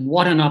basis. And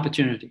what an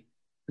opportunity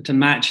to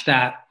match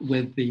that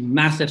with the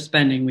massive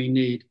spending we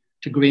need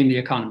to green the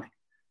economy.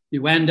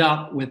 You end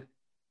up with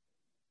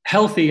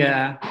healthy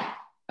air,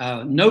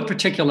 no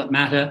particulate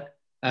matter,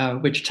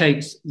 which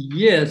takes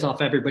years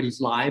off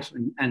everybody's life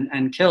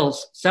and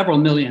kills several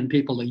million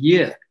people a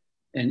year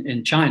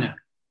in China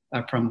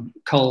from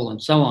coal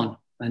and so on,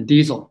 and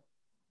diesel.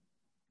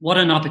 What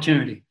an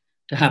opportunity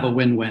to have a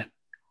win-win.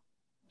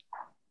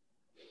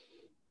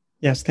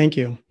 Yes, thank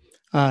you.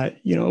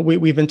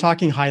 We've been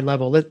talking high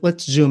level.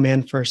 Let's zoom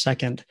in for a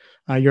second.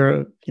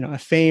 You're a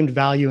famed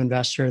value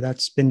investor.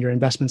 That's been your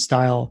investment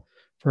style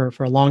for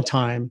a long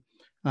time.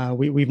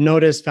 We've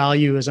noticed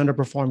value has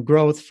underperformed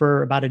growth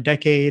for about a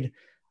decade.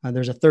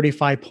 There's a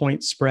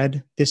 35-point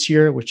spread this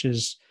year, which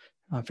is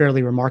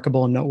fairly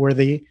remarkable and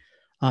noteworthy.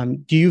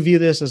 Do you view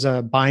this as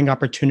a buying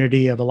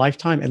opportunity of a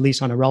lifetime, at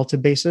least on a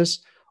relative basis?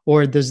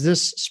 Or does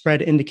this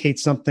spread indicate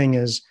something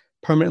as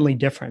permanently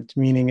different?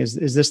 Meaning, is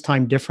this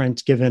time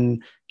different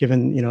given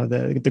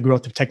the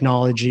growth of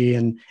technology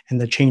and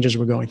the changes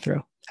we're going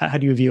through? How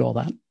do you view all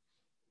that?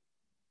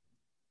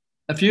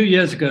 A few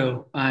years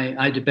ago,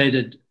 I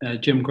debated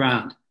Jim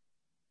Grant,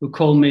 who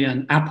called me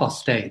an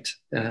apostate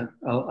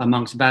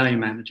amongst value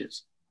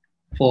managers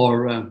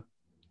for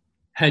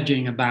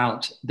hedging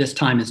about this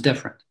time is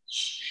different.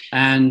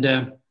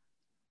 And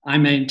I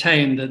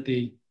maintain that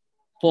the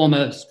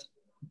foremost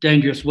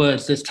dangerous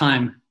words, this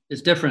time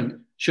is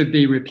different, should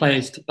be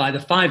replaced by the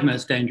 5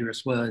 most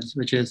dangerous words,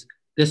 which is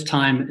this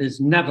time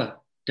is never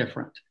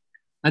different.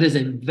 That is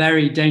a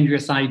very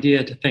dangerous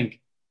idea, to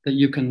think that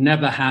you can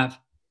never have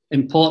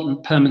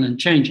important permanent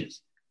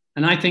changes.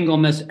 And I think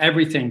almost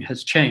everything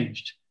has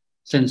changed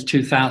since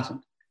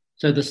 2000.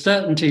 So the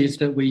certainties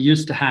that we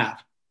used to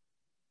have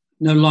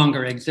no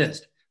longer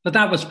exist. But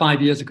that was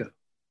 5 years ago.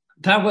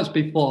 That was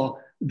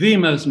before the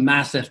most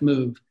massive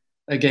move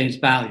against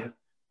value.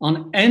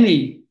 On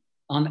any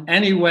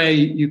way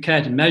you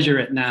care to measure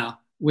it now,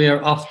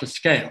 we're off the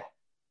scale.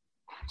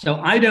 So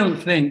I don't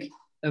think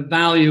a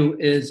value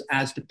is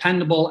as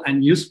dependable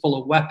and useful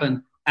a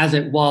weapon as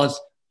it was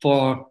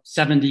for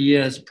 70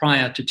 years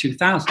prior to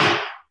 2000.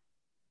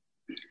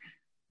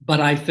 But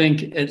I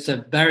think it's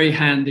a very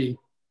handy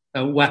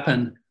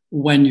weapon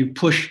when you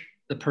push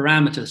the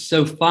parameters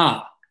so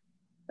far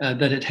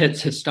that it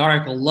hits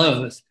historical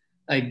lows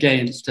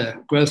against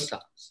growth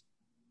stocks.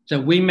 So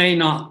we may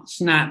not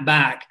snap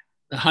back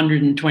the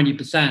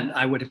 120%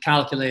 I would have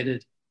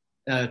calculated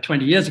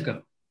 20 years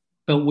ago,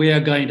 but we are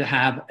going to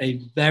have a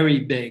very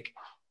big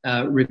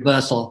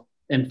reversal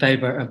in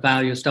favor of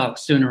value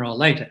stocks sooner or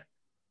later.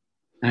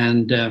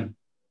 And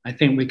I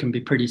think we can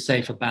be pretty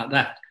safe about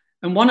that.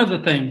 And one of the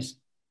things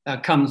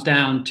comes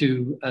down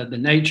to the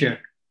nature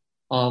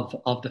of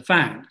the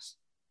FANGs.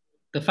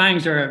 The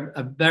FANGs are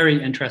a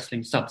very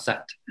interesting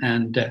subset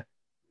and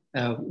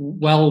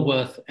well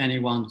worth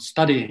anyone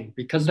studying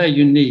because they're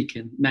unique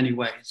in many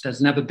ways. There's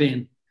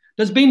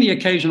been the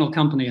occasional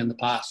company in the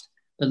past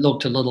that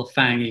looked a little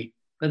fangy,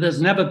 but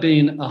there's never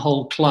been a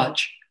whole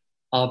clutch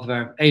of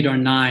 8 or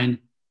 9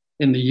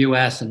 in the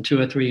US and 2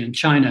 or 3 in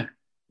China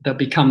that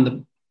become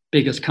the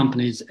biggest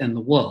companies in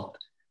the world.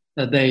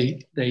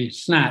 They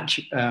snatch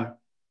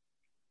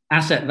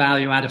asset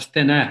value out of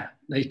thin air.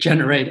 They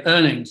generate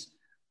earnings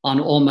on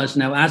almost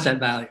no asset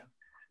value.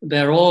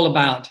 They're all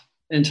about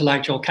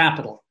intellectual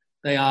capital.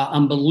 They are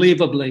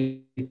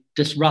unbelievably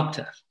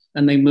disruptive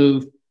and they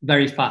move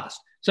very fast.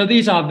 So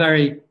these are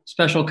very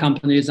special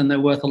companies and they're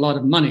worth a lot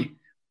of money,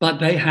 but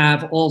they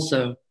have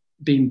also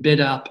been bid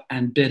up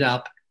and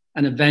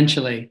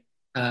eventually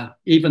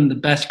even the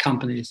best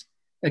companies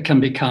can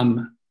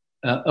become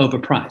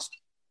overpriced.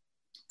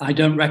 I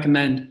don't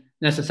recommend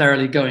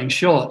necessarily going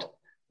short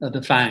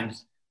the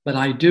FANGs, but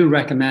I do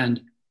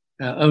recommend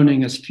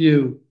owning as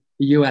few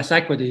US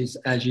equities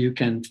as you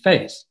can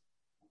face.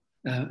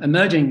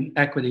 Emerging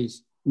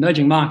equities,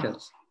 emerging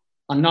markets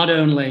are not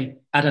only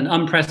at an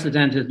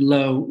unprecedented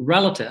low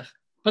relative,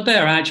 but they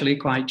are actually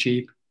quite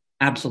cheap,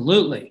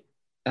 absolutely,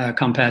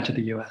 compared to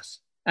the US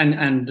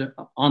and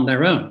on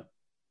their own.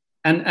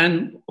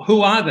 And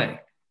who are they?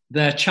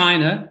 They're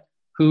China,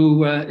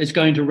 who is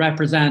going to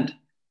represent,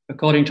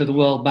 according to the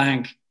World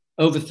Bank,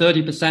 over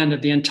 30%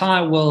 of the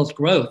entire world's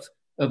growth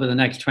over the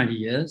next 20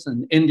 years,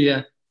 and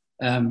India,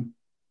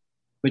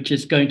 which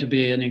is going to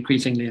be an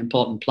increasingly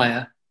important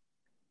player.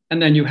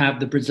 And then you have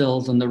the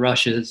Brazils and the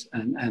Russias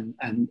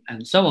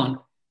and so on.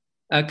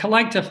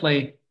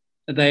 Collectively,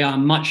 they are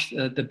much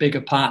the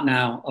bigger part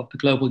now of the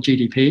global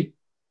GDP.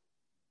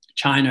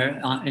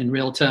 China, in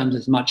real terms,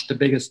 is much the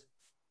biggest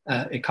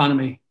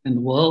economy in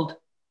the world,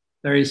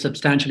 very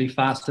substantially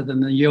faster than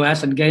the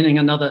US, and gaining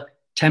another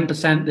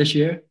 10% this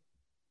year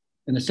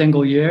in a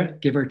single year,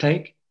 give or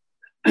take.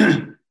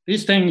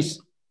 These things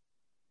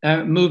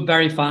move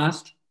very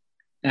fast.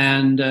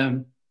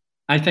 And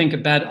I think a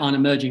bet on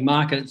emerging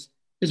markets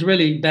is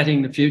really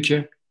betting the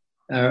future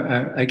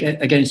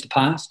against the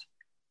past.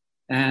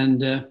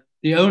 And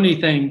the only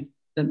thing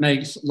that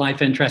makes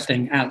life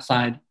interesting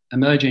outside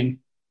emerging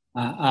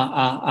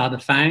are the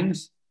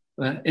FANGs.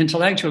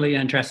 Intellectually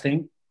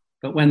interesting,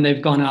 but when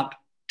they've gone up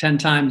 10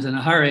 times in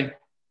a hurry,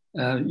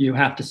 you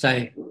have to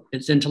say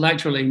it's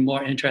intellectually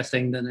more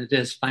interesting than it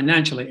is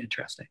financially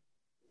interesting.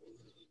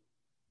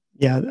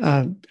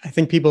 Yeah, I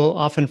think people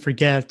often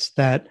forget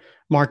that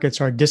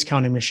markets are a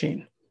discounting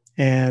machine.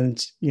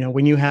 And,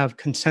 when you have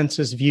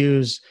consensus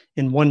views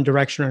in one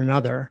direction or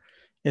another,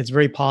 it's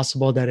very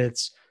possible that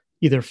it's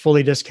either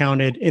fully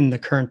discounted in the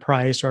current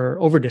price or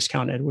over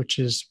discounted, which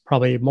is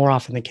probably more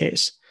often the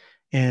case.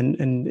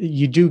 And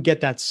you do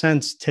get that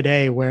sense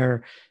today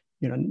where,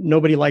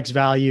 nobody likes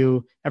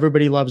value.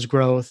 Everybody loves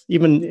growth.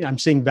 Even I'm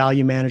seeing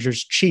value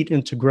managers cheat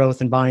into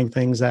growth and buying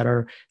things that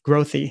are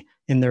growthy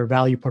in their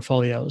value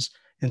portfolios.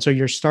 And so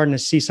you're starting to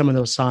see some of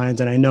those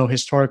signs. And I know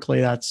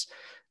historically that's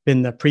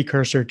been the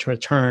precursor to a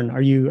turn.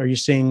 Are you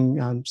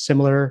seeing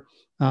similar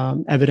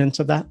evidence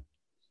of that?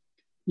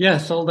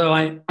 Yes, although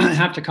I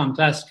have to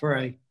confess, for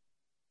a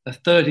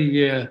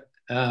 30-year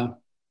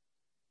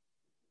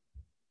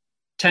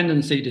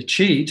tendency to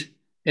cheat,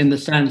 in the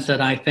sense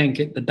that I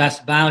think the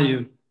best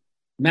value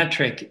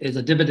metric is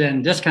a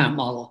dividend discount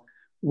model,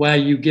 where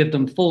you give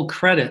them full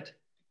credit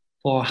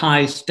for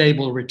high,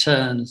 stable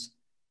returns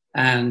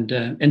and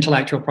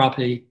intellectual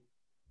property.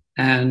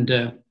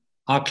 And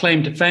our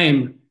claim to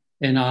fame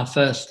in our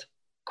first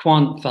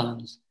quant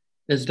funds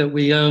is that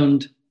we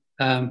owned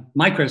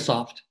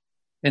Microsoft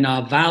in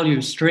our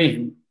value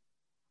stream,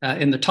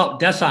 in the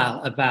top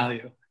decile of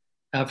value,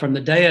 from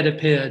the day it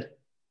appeared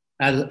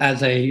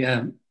as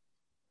a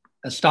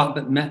stock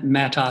that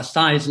met our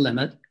size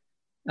limit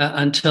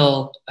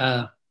until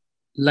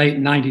late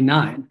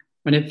 99,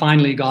 when it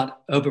finally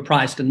got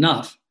overpriced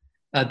enough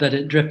that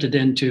it drifted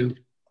into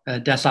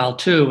decile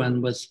 2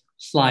 and was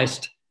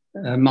sliced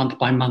month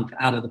by month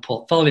out of the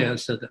portfolio,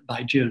 so that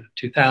by June of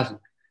 2000,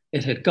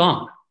 it had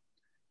gone.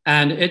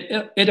 And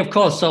it of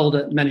course sold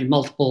at many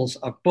multiples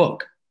of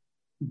book,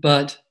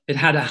 but it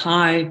had a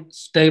high,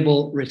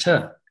 stable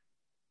return.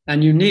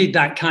 And you need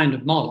that kind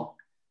of model.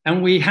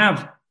 And we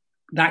have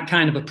that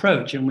kind of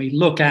approach, and we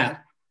look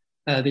at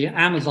the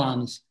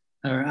Amazons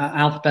or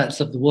Alphabets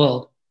of the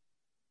world.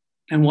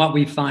 And what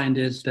we find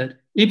is that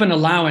even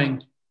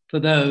allowing for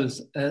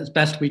those as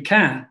best we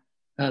can,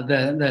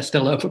 they're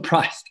still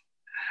overpriced,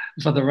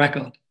 for the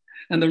record.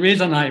 And the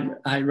reason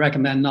I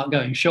recommend not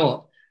going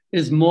short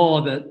is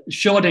more that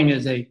shorting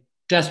is a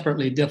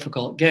desperately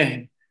difficult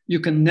game. You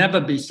can never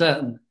be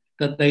certain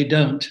that they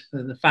don't,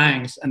 the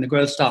FANGs and the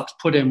growth stocks,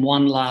 put in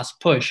one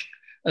last push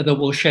that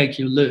will shake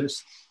you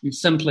loose. You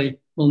simply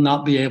will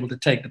not be able to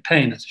take the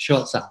pain as a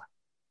short seller.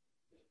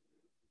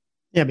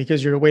 Yeah,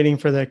 because you're waiting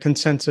for the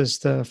consensus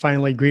to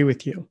finally agree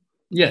with you.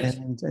 Yes.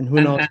 And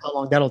who knows how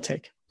long that'll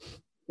take.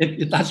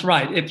 That's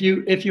right. If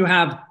you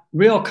have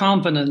real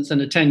confidence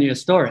in a 10-year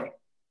story,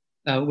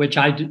 which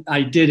I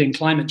did in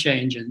climate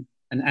change and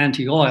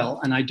anti-oil,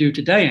 and I do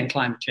today in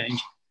climate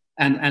change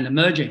and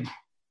emerging,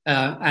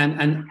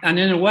 and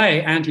in a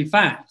way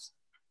anti-FANGs,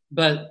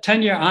 but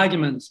 10-year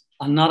arguments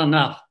are not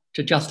enough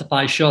to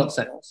justify short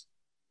sales.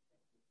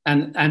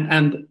 And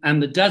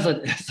the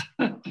desert is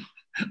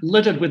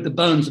littered with the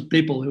bones of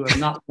people who have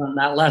not learned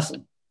that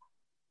lesson.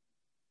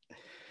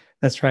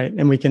 That's right,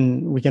 and we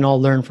can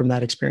all learn from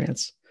that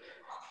experience.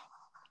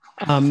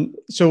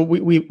 So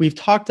we've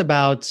talked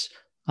about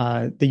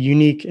the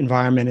unique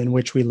environment in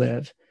which we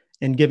live,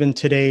 and given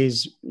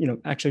today's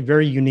actually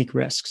very unique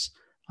risks,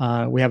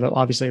 we have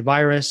obviously a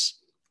virus,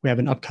 we have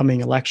an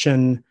upcoming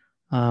election,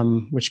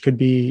 which could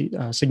be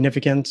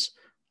significant.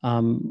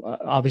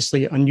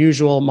 Obviously,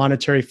 unusual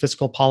monetary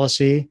fiscal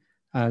policy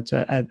at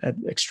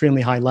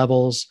extremely high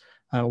levels.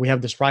 We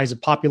have this rise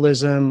of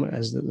populism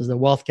as the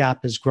wealth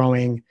gap is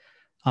growing.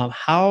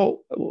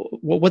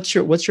 What's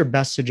your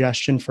best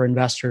suggestion for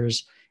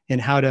investors in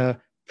how to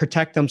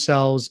protect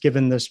themselves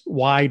given this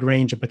wide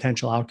range of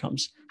potential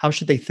outcomes? How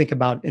should they think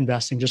about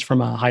investing just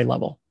from a high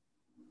level?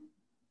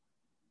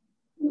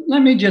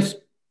 Let me just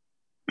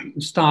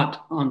start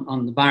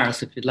on the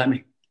virus, if you'd let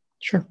me.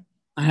 Sure.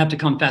 I have to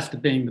confess to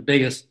being the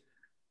biggest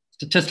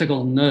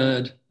statistical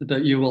nerd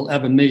that you will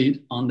ever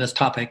meet on this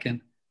topic.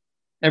 And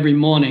every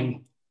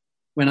morning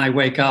when I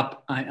wake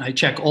up, I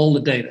check all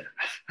the data.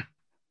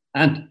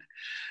 And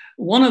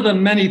one of the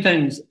many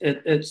things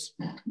it's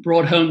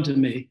brought home to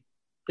me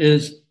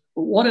is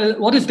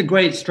what is the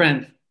great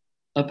strength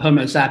of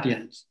Homo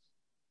sapiens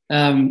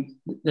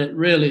that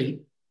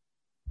really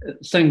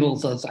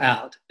singles us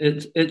out.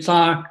 It's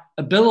our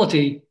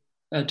ability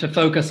to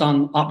focus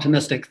on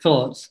optimistic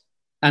thoughts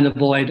and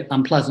avoid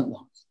unpleasant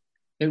ones.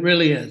 It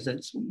really is.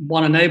 It's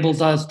what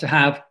enables us to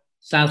have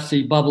South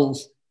Sea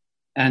bubbles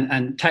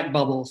and tech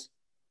bubbles.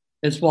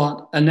 It's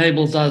what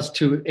enables us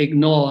to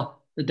ignore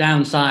the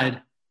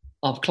downside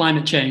of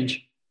climate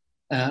change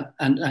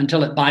and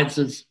until it bites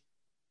us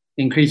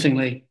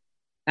increasingly.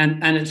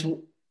 And it's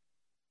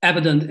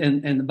evident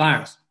in the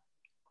virus.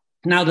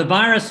 Now, the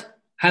virus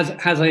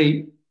has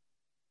a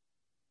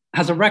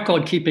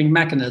record-keeping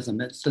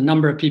mechanism. It's the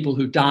number of people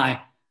who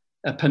die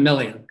per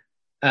million.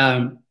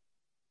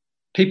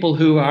 People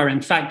who are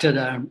infected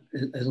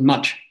is a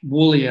much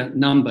woollier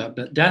number,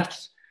 but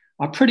deaths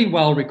are pretty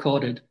well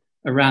recorded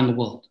around the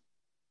world.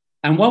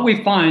 And what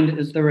we find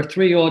is there are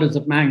 3 orders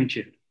of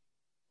magnitude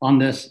on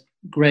this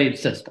grade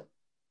system.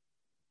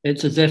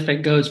 It's as if it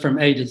goes from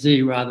A to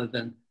Z rather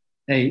than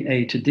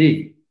A to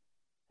D.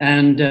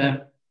 And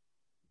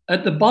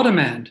at the bottom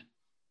end,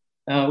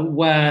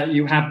 where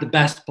you have the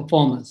best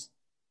performers,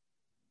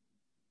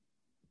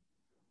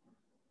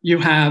 you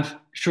have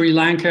Sri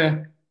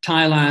Lanka,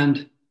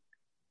 Thailand,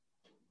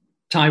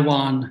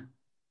 Taiwan,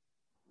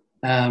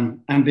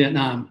 and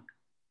Vietnam.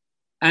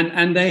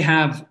 And they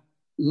have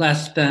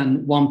less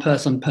than 1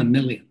 person per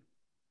million.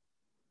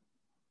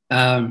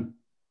 Taiwan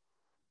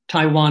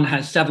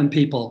has 7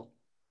 people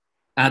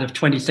out of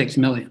 26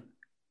 million.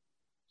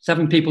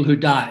 7 people who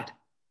died.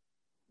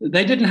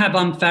 They didn't have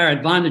unfair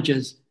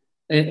advantages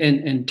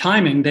in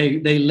timing.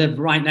 They live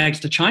right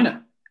next to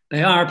China.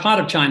 They are a part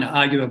of China,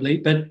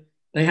 arguably, but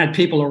they had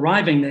people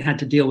arriving. They had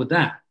to deal with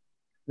that.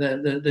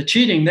 The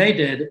cheating they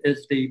did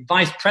is the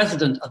vice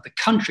president of the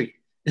country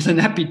is an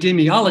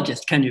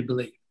epidemiologist, can you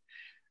believe?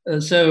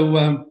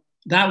 So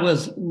that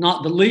was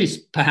not the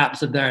least,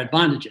 perhaps, of their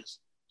advantages.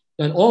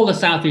 But all the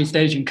Southeast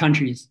Asian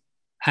countries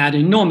had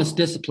enormous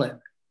discipline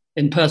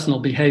in personal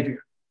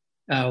behavior.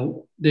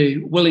 The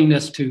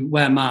willingness to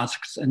wear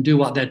masks and do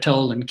what they're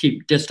told and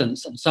keep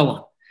distance and so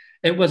on.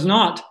 It was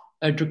not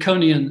a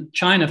draconian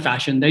China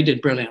fashion. They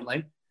did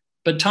brilliantly.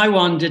 But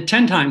Taiwan did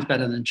 10 times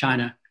better than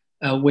China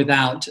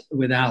without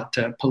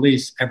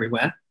police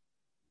everywhere.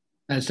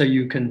 So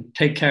you can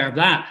take care of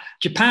that.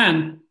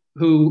 Japan,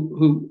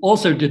 who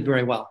also did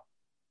very well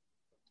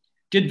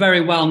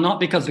not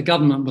because the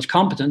government was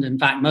competent. In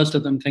fact, most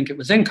of them think it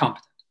was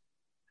incompetent,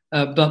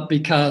 but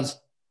because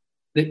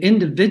the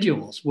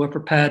individuals were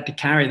prepared to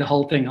carry the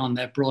whole thing on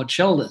their broad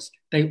shoulders.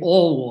 They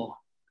all wore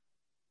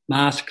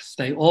masks.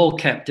 They all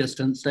kept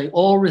distance. They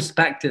all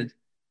respected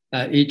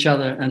each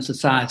other and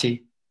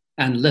society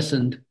and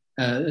listened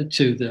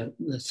to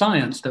the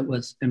science that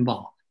was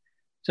involved.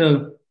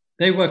 So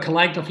they were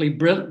collectively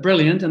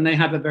brilliant, and they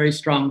have a very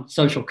strong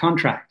social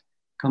contract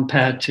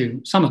compared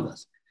to some of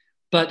us.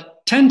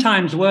 But 10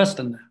 times worse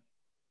than that,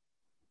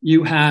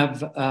 you have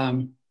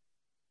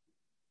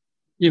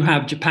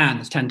Japan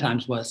is 10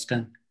 times worse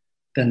than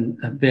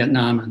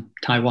Vietnam and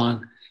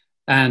Taiwan,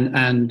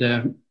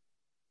 and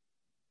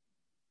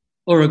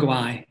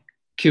Uruguay,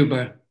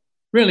 Cuba,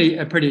 really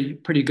a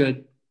pretty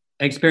good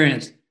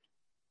experience.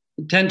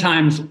 10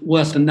 times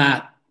worse than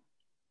that.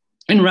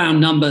 In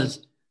round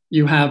numbers,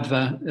 you have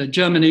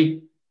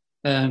Germany,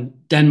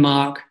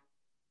 Denmark,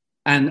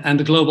 and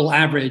the global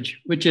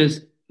average, which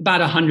is about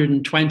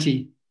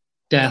 120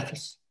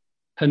 deaths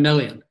per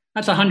million.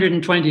 That's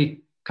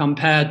 120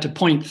 compared to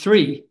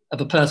 0.3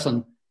 of a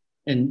person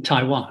in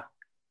Taiwan,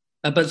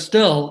 but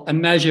still a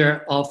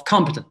measure of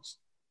competence.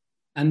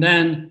 And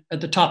then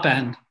at the top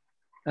end,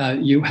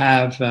 you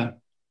have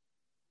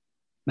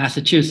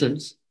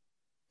Massachusetts,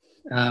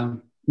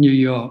 New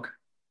York,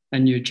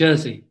 and New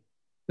Jersey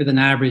with an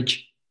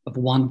average of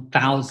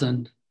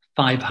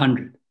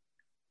 1,500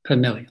 per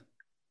million.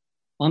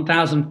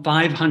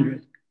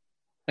 1,500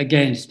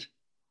 against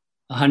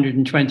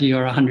 120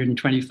 or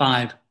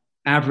 125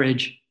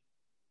 average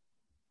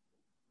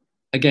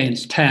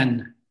against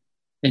 10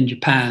 in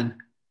Japan,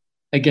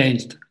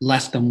 against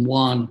less than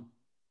 1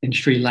 in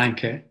Sri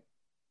Lanka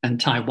and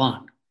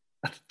Taiwan.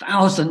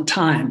 1,000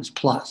 times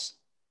plus.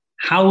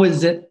 How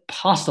is it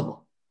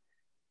possible?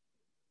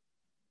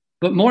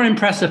 But more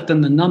impressive than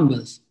the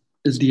numbers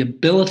is the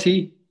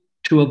ability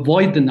to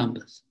avoid the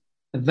numbers.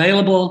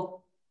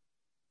 Available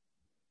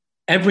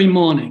every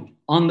morning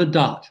on the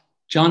dot,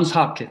 Johns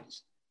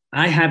Hopkins.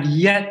 I have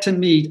yet to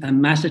meet a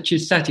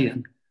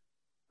Massachusettsian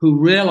who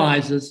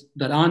realizes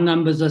that our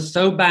numbers are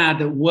so bad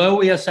that were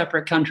we a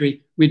separate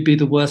country, we'd be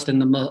the worst in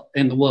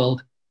the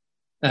world,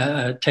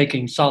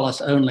 taking solace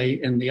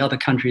only in the other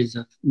countries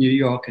of New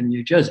York and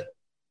New Jersey.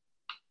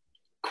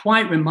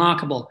 Quite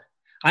remarkable.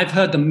 I've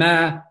heard the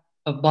mayor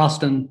of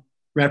Boston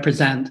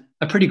represent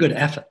a pretty good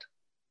effort,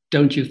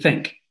 don't you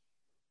think?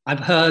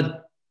 I've heard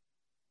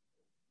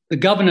the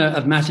governor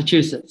of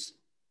Massachusetts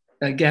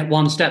get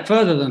one step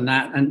further than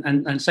that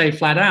and say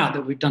flat out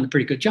that we've done a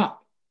pretty good job.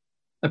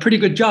 A pretty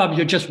good job,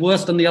 you're just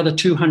worse than the other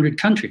 200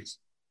 countries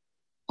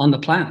on the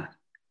planet.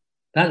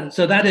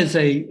 So that is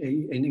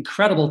an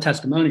incredible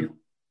testimonial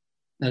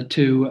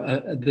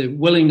to the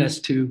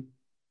willingness to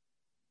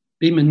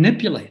be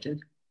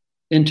manipulated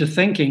into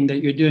thinking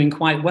that you're doing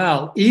quite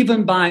well,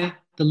 even by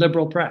the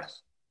liberal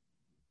press.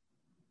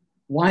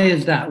 Why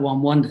is that?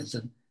 One wonders.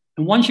 And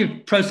once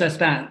you've processed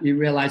that, you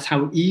realize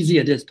how easy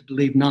it is to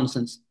believe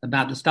nonsense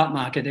about the stock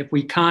market if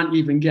we can't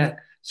even get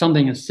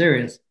something as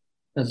serious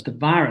as the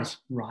virus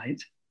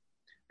right.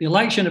 The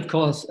election, of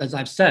course, as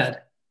I've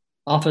said,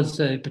 offers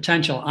a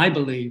potential, I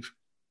believe,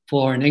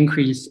 for an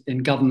increase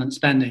in government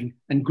spending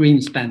and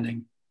green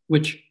spending,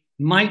 which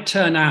might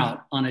turn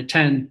out on a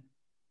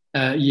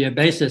 10-year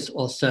basis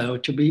or so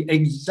to be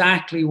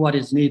exactly what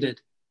is needed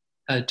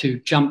to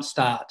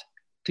jumpstart,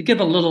 to give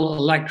a little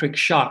electric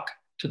shock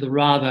to the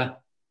rather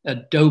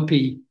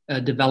dopey,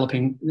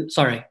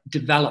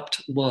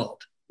 developed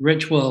world,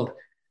 rich world,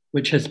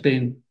 which has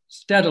been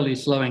steadily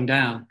slowing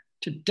down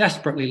to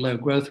desperately low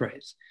growth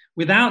rates.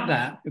 Without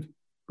that, if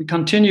we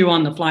continue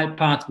on the flight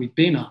path we've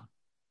been on,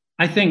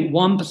 I think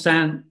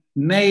 1%,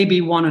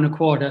 maybe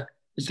 1.25%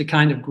 is the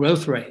kind of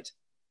growth rate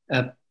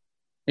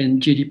in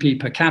GDP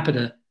per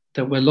capita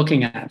that we're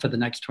looking at for the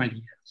next 20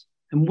 years.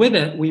 And with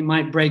it, we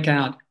might break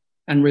out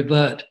and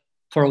revert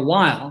for a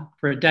while,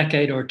 for a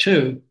decade or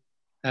two,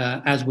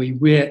 as we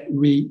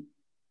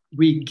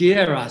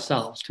re-gear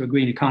ourselves to a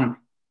green economy.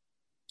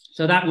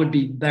 So that would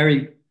be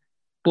very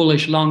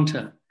bullish long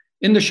term.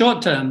 In the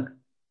short term,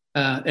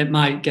 it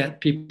might get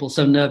people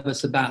so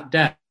nervous about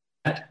debt,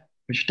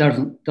 which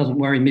doesn't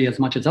worry me as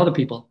much as other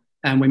people,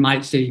 and we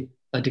might see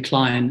a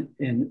decline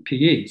in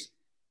PEs.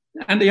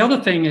 And the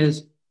other thing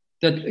is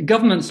that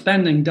government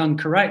spending done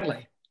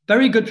correctly,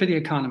 very good for the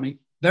economy,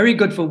 very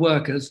good for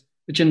workers,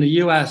 which in the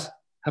US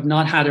have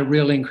not had a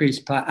real increase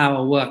per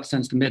hour work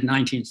since the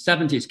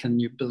mid-1970s, can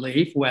you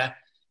believe, where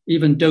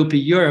even dopey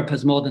Europe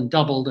has more than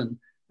doubled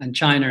and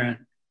China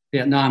and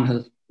Vietnam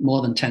has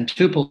more than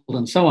 10-tupled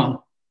and so on.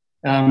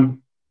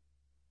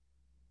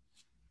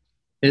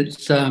 It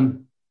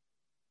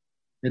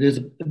is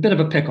a bit of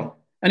a pickle.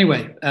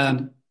 Anyway,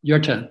 your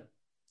turn.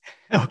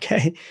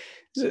 Okay.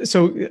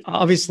 So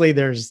obviously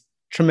there's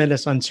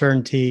tremendous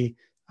uncertainty,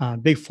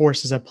 big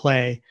forces at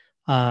play.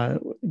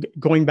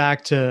 Going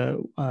back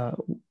to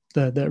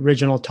the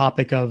original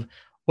topic of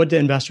what do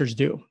investors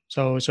do?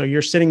 So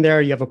you're sitting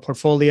there, you have a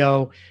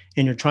portfolio,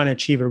 and you're trying to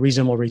achieve a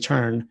reasonable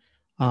return,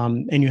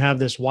 and you have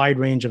this wide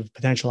range of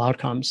potential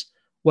outcomes.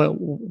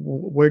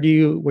 Where do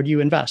you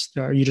invest?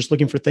 Are you just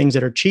looking for things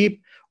that are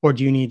cheap, or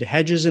do you need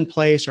hedges in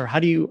place, or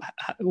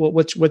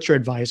what's your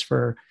advice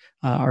for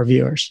our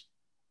viewers?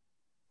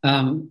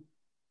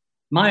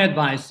 My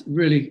advice,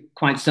 really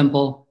quite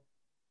simple.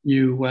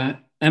 You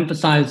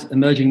emphasize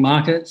emerging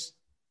markets.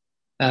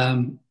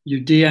 You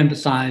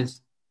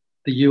de-emphasize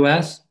the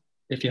US.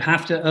 If you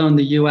have to own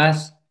the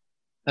US,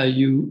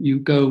 you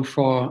go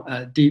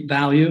for deep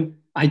value.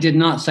 I did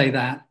not say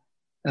that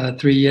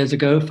 3 years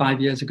ago,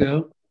 5 years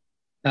ago.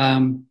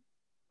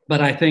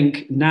 But I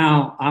think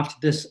now, after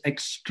this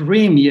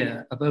extreme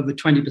year of over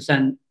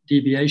 20%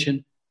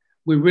 deviation,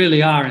 we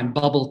really are in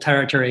bubble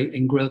territory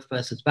in growth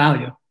versus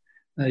value.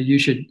 You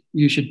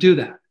should do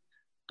that.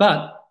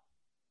 But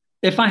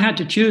if I had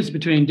to choose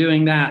between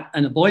doing that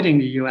and avoiding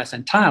the US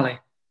entirely,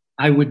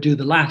 I would do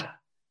the latter.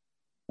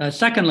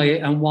 Secondly,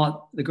 and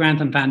what the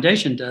Grantham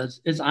Foundation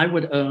does, is I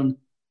would own,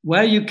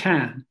 where you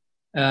can,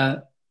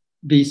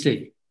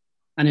 VC.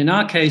 And in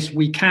our case,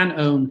 we can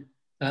own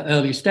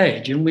early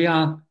stage, and we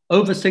are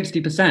over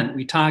 60%.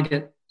 We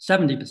target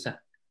 70%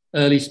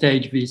 early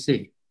stage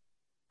VC.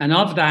 And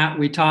of that,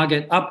 we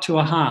target up to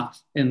a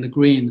half in the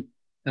green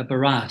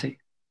variety,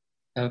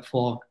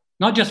 for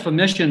not just for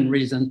mission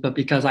reasons, but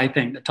because I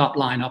think the top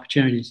line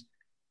opportunities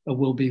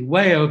will be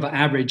way over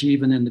average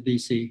even in the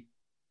VC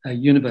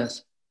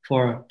universe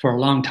for a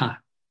long time.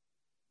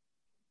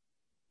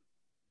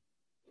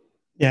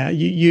 Yeah,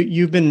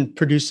 you've been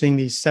producing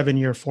these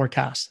 7-year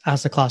forecasts,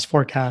 asset class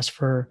forecasts,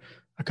 for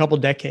a couple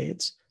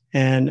decades,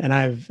 and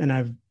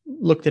I've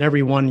looked at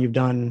every one you've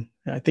done.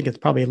 I think it's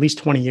probably at least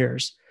 20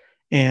 years,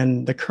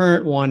 and the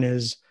current one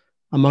is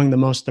among the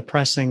most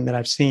depressing that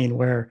I've seen,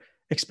 where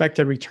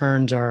expected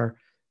returns are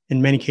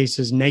in many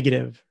cases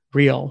negative,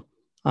 real,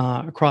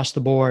 across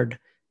the board,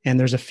 and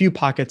there's a few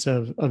pockets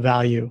of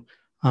value.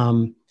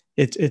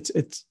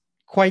 It's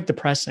quite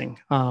depressing.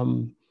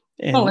 You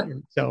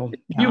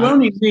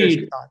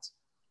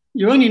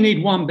only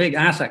need one big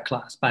asset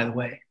class, by the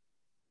way,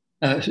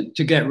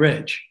 to get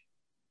rich.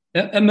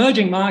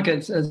 Emerging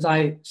markets, as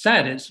I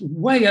said, it's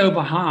way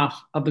over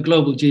half of the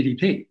global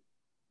GDP.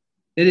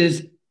 It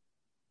is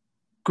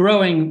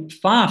growing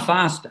far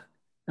faster.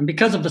 And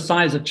because of the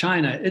size of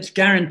China, it's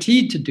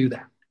guaranteed to do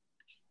that.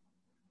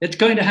 It's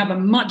going to have a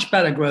much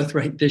better growth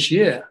rate this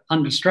year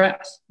under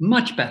stress,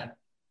 much better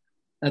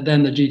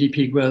than the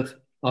GDP growth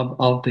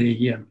of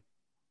the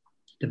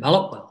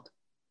developed world.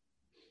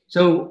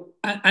 So,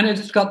 and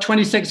it's got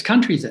 26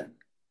 countries in.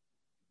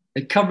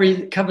 It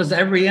covers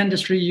every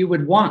industry you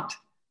would want.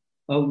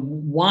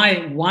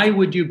 Why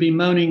would you be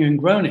moaning and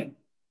groaning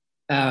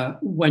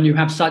when you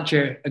have such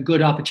a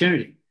good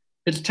opportunity?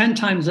 It's 10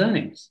 times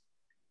earnings.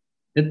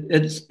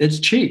 It's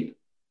cheap.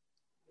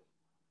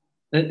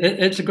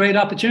 It's a great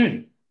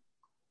opportunity.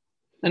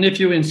 And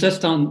if you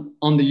insist on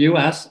the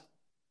US,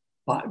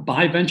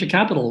 buy venture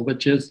capital,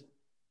 which is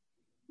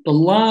the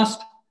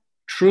last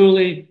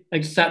truly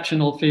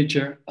exceptional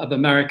feature of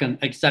American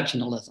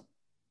exceptionalism.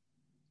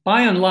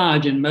 By and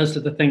large, in most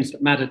of the things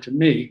that matter to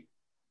me,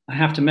 I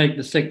have to make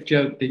the sick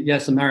joke that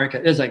yes,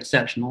 America is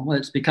exceptional.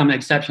 It's become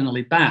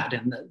exceptionally bad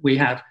in that we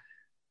have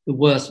the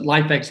worst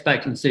life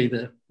expectancy,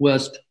 the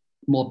worst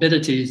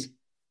morbidities,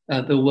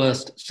 the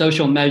worst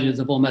social measures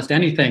of almost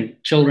anything,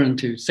 children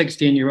to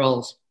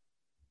 16-year-olds,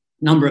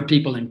 number of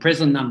people in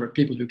prison, number of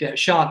people who get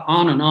shot,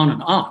 on and on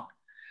and on.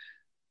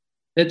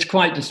 It's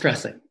quite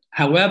distressing.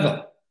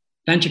 However,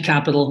 venture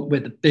capital,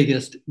 we're the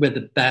biggest, we're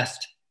the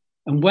best.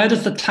 And where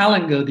does the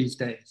talent go these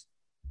days?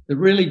 The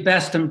really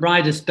best and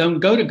brightest don't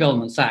go to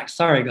Goldman Sachs,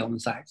 Goldman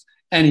Sachs,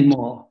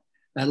 anymore,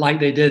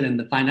 like they did in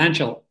the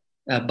financial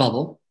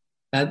bubble.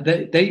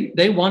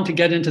 They want to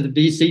get into the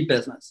VC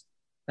business,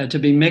 to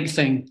be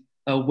mixing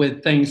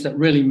with things that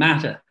really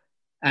matter.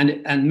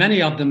 And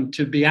many of them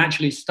to be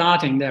actually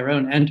starting their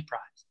own enterprise,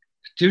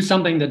 to do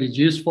something that is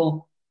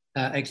useful,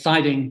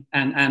 exciting,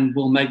 and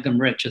will make them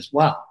rich as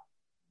well.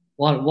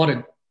 What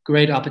a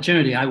great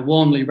opportunity. I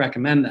warmly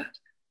recommend that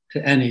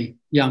to any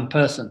young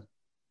person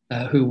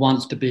who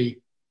wants to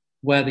be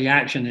where the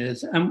action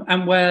is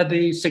and where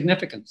the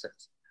significance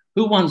is.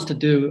 Who wants to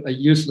do a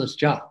useless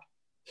job?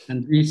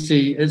 And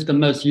VC is the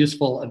most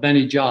useful of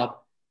any job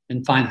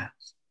in finance.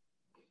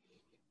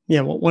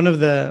 Yeah, well, one of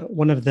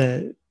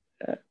the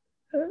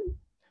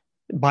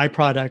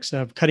byproducts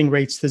of cutting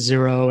rates to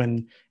zero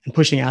and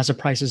pushing asset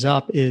prices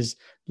up is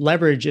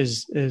leverage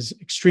is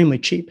extremely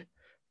cheap,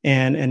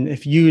 and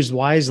if used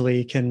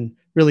wisely can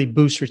really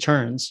boost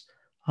returns.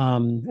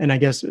 And I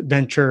guess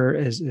venture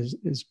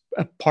is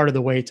a part of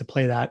the way to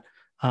play that.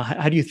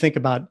 How do you think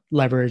about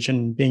leverage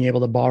and being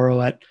able to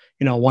borrow at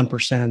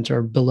 1%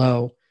 or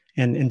below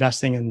and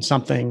investing in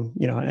something,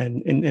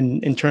 and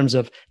in terms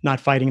of not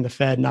fighting the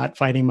Fed, not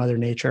fighting Mother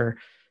Nature?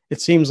 It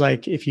seems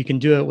like if you can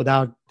do it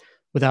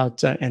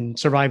without and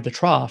survive the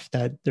trough,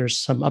 that there's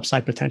some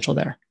upside potential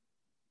there.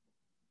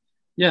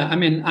 Yeah, I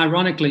mean,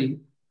 ironically,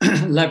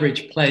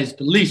 leverage plays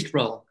the least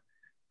role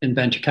in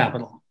venture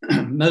capital.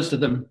 Most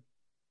of them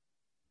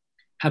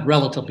have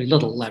relatively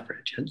little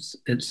leverage.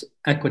 It's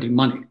equity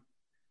money.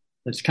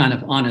 It's kind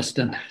of honest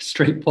and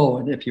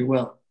straightforward, if you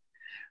will.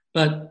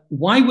 But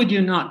why would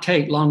you not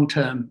take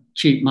long-term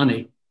cheap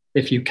money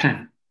if you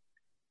can?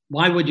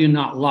 Why would you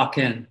not lock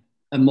in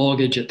a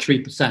mortgage at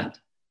 3%?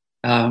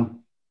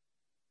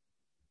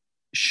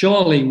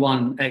 Surely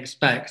one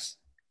expects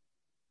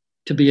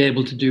to be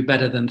able to do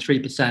better than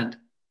 3%,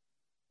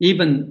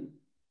 even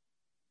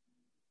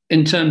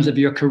in terms of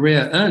your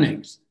career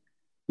earnings.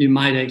 You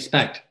might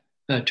expect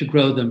to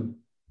grow them,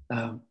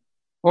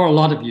 or a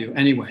lot of you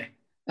anyway,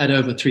 at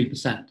over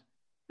 3%.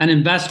 And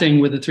investing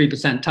with a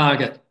 3%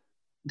 target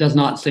does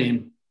not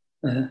seem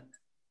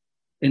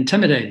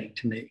intimidating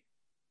to me.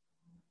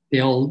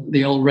 The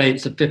old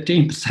rates of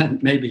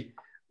 15% maybe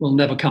will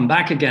never come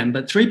back again,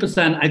 but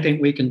 3% I think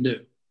we can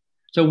do.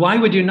 So why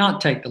would you not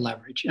take the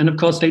leverage? And of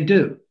course they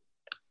do.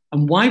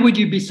 And why would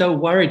you be so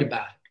worried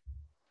about it?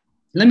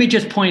 Let me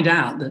just point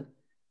out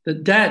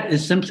that debt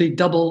is simply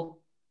double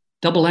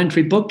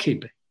entry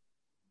bookkeeping.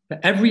 For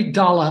every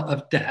dollar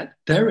of debt,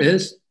 there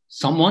is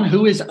someone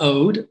who is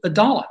owed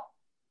 $1.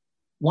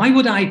 Why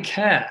would I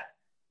care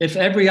if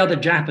every other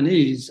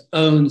Japanese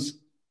owns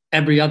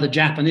every other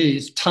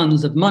Japanese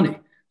tons of money,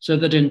 so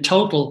that in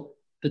total,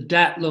 the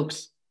debt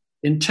looks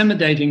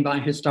intimidating by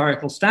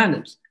historical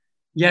standards?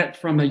 Yet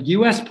from a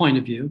US point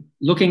of view,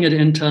 looking at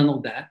internal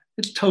debt,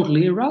 it's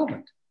totally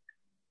irrelevant.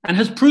 And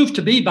has proved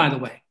to be, by the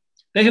way.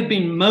 They have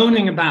been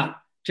moaning about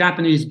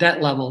Japanese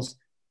debt levels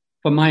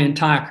for my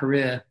entire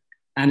career,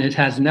 and it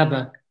has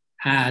never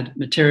had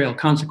material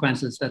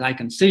consequences that I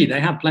can see.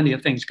 They have plenty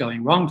of things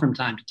going wrong from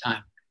time to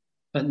time,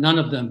 but none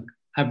of them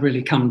have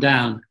really come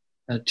down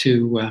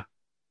to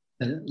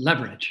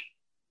leverage.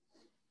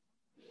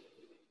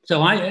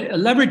 So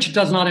leverage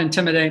does not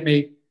intimidate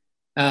me.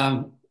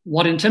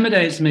 What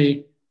intimidates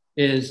me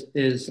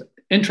is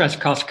interest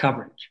cost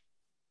coverage.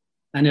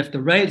 And if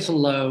the rates are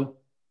low,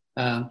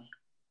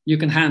 you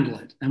can handle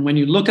it. And when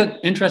you look at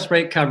interest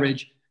rate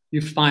coverage,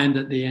 you find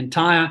that the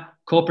entire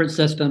corporate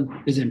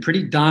system is in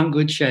pretty darn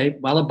good shape,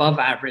 well above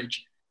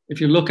average.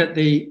 If you look at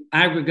the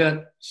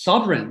aggregate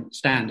sovereign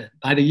standard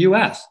by the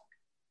US,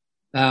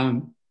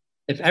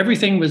 If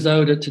everything was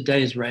owed at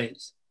today's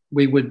rates,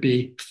 we would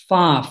be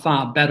far,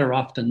 far better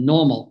off than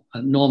normal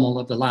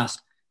of the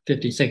last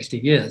 50, 60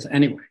 years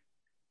anyway.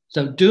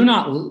 So do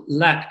not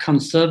let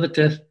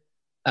conservative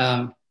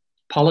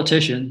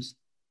politicians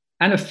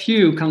and a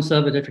few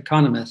conservative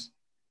economists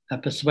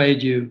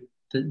persuade you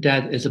that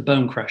debt is a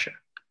bone crusher.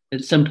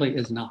 It simply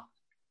is not.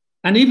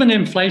 And even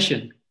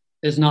inflation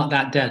is not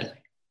that deadly.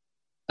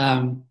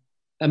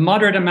 A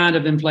moderate amount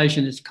of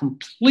inflation is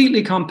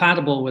completely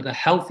compatible with a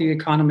healthy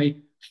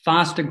economy,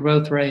 faster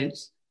growth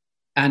rates,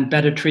 and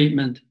better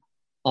treatment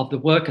of the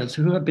workers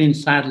who have been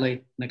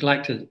sadly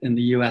neglected in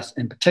the US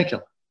in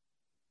particular.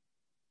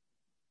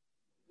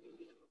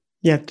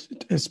 Yeah,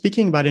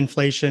 speaking about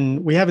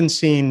inflation, we haven't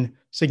seen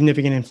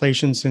significant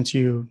inflation since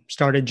you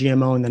started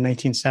GMO in the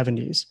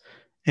 1970s.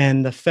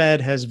 And the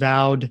Fed has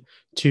vowed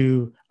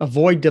to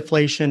avoid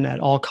deflation at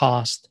all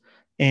costs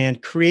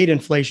and create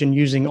inflation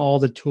using all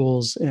the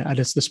tools at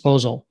its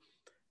disposal.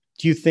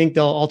 Do you think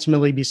they'll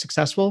ultimately be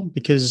successful?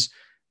 Because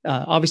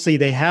obviously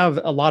they have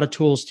a lot of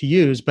tools to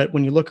use, but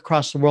when you look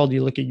across the world,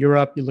 you look at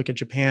Europe, you look at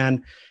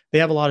Japan, they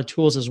have a lot of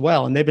tools as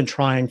well, and they've been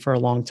trying for a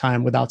long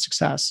time without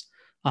success.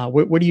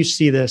 Where do you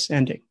see this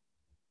ending?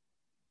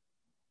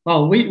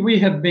 Well, we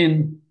have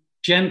been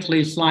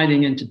gently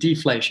sliding into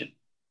deflation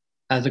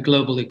as a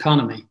global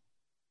economy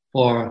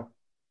for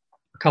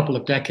a couple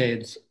of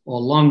decades or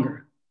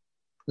longer.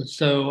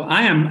 So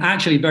I am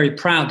actually very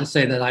proud to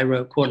say that I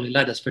wrote quarterly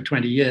letters for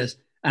 20 years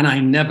and I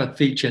never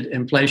featured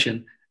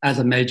inflation as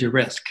a major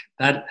risk.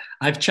 That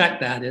I've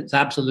checked that. It's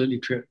absolutely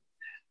true.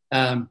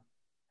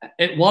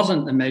 It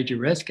wasn't a major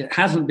risk. It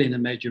hasn't been a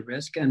major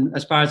risk. And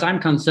as far as I'm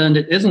concerned,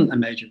 it isn't a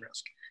major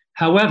risk.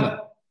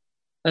 However,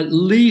 at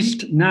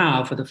least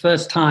now, for the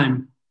first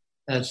time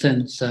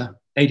since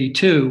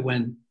 82,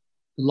 when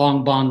the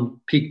long bond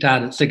peaked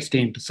out at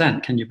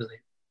 16%, can you believe?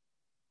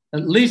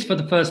 At least for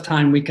the first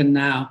time, we can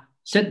now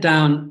sit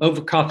down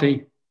over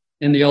coffee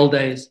in the old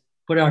days,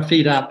 put our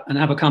feet up and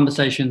have a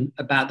conversation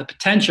about the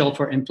potential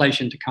for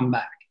inflation to come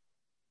back.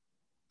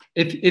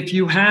 If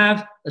you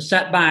have a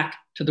setback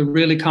to the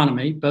real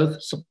economy,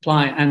 both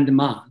supply and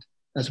demand,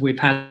 as we've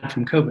had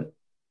from COVID,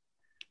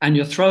 and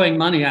you're throwing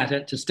money at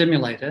it to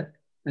stimulate it,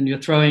 and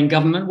you're throwing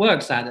government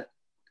works at it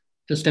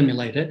to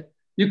stimulate it,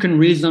 you can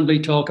reasonably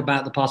talk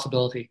about the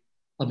possibility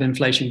of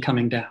inflation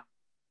coming down,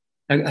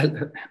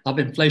 of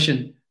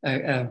inflation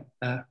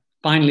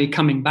finally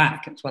coming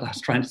back, that's what I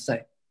was trying to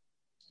say,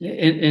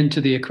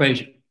 into the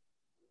equation.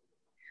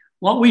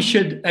 What we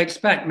should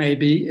expect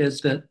maybe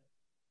is that,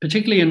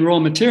 particularly in raw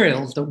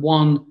materials, that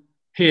one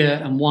here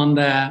and one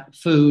there,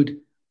 food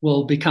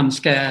will become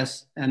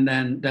scarce, and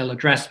then they'll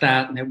address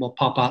that and it will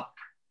pop up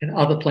in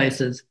other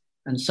places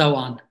and so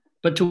on.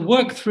 But to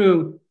work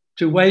through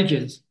to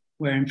wages,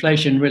 where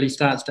inflation really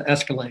starts to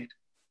escalate,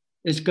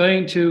 is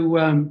going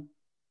to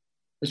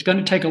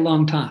take a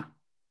long time,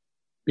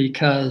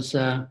 because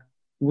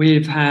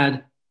we've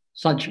had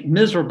such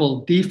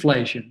miserable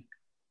deflation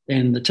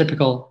in the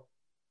typical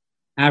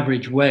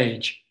average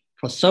wage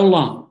for so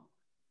long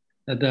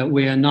that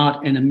we are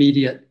not in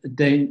immediate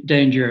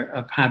danger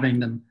of having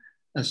them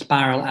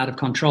spiral out of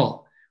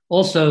control.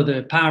 Also,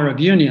 the power of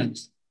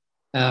unions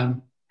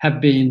have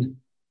been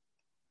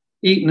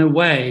eaten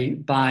away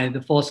by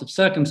the force of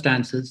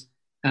circumstances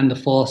and the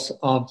force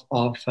of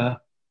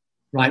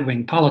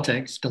right-wing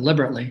politics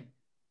deliberately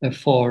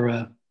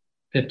for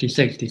 50,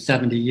 60,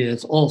 70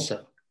 years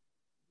also.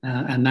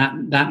 And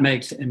that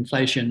makes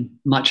inflation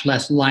much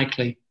less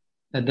likely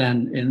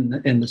than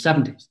in the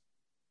 70s.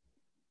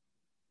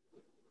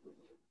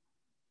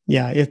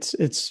 Yeah,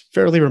 it's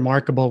fairly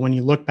remarkable when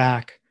you look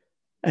back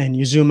and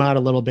you zoom out a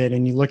little bit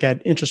and you look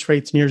at interest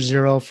rates near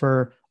zero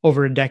for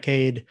over a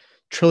decade,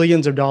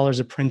 trillions of dollars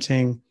of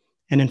printing,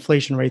 and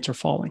inflation rates are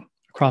falling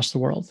across the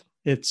world.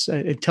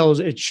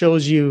 It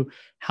shows you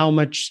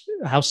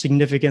how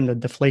significant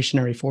the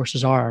deflationary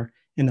forces are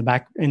in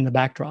the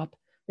backdrop.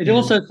 It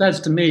also says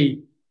to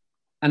me,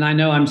 and I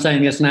know I'm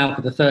saying this now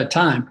for the third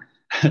time,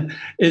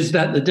 is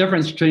that the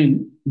difference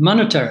between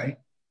monetary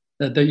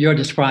that you're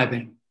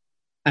describing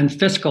and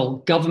fiscal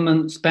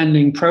government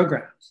spending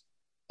programs,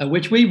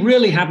 which we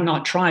really have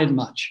not tried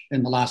much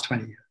in the last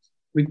 20 years.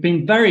 We've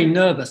been very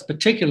nervous,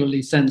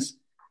 particularly since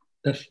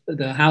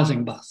the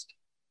housing bust.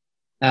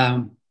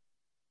 And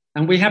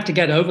we have to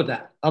get over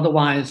that.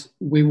 Otherwise,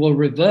 we will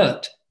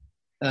revert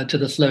to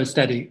the slow,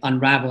 steady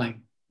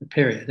unraveling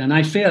period. And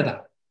I fear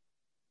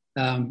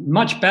that.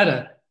 Much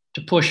better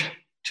to push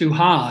too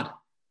hard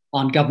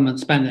on government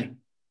spending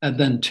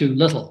than too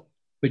little,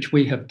 which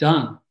we have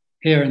done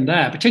here and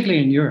there,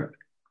 particularly in Europe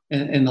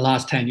in the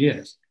last 10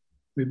 years.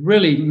 We've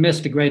really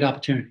missed a great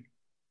opportunity.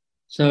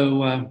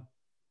 So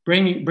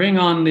bring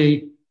on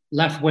the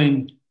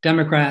left-wing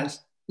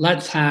Democrats.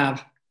 Let's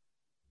have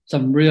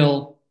some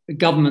real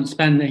government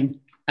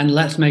spending, and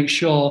let's make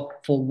sure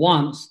for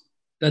once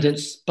that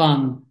it's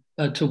spun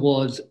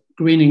towards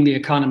greening the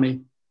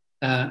economy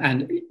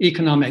and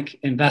economic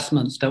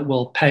investments that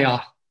will pay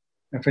off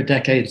for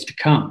decades to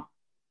come.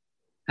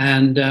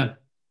 And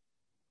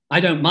I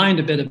don't mind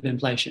a bit of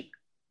inflation.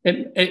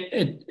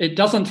 It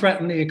doesn't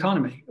threaten the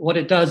economy. What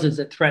it does is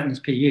it threatens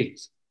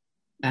PEs.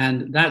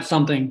 And that's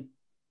something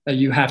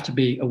you have to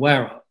be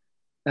aware of.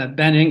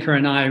 Ben Inker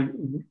and I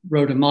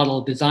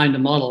designed a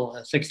model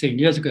 16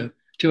 years ago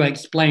to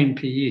explain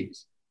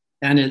PEs.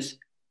 And it's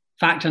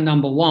factor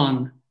number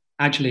one,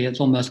 actually it's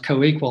almost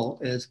co-equal,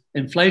 is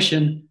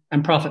inflation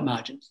and profit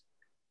margins.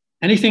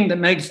 Anything that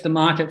makes the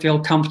market feel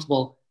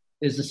comfortable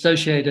is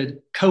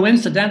associated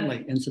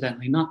incidentally,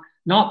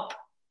 not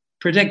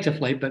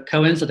predictively, but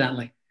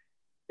coincidentally.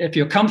 If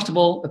you're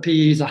comfortable, the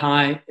PEs are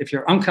high. If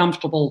you're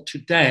uncomfortable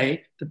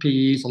today, the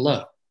PEs are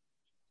low.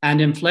 And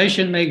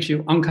inflation makes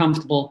you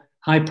uncomfortable.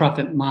 High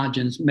profit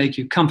margins make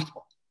you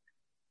comfortable.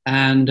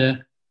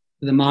 And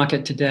the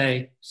market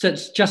today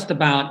sits just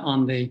about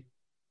on the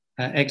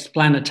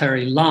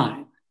explanatory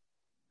line.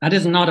 That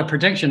is not a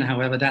prediction,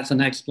 however, that's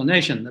an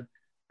explanation.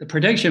 The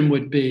prediction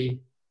would be,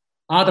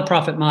 are the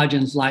profit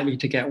margins likely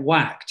to get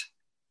whacked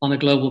on a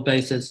global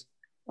basis,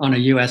 on a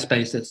US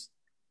basis?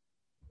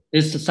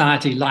 Is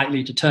society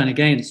likely to turn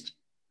against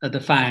the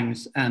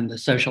FANGs and the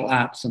social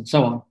apps and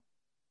so on?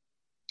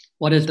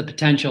 What is the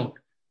potential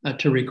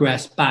to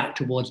regress back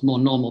towards more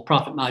normal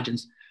profit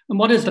margins? And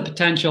what is the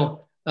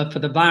potential for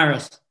the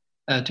virus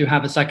to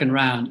have a second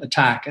round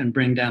attack and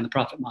bring down the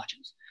profit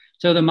margins?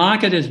 So the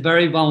market is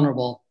very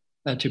vulnerable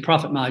to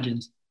profit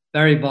margins,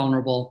 very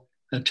vulnerable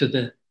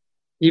to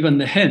even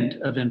the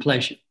hint of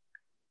inflation.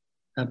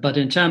 But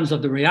in terms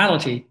of the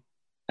reality,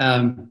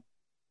 the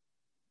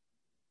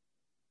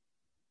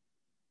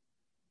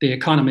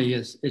economy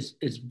is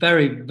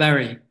very,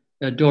 very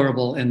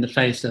durable in the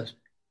face of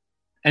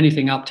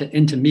anything up to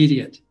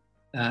intermediate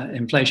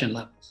inflation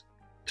levels.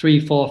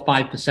 3%, 4%,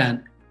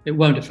 5%. It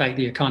won't affect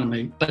the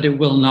economy, but it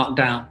will knock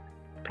down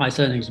price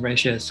earnings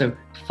ratios. So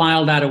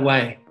file that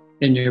away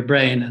in your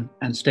brain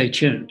and stay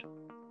tuned.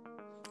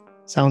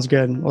 Sounds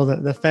good. Well,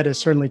 the Fed is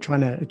certainly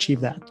trying to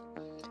achieve that.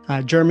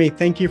 Jeremy,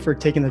 thank you for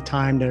taking the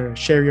time to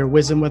share your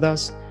wisdom with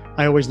us.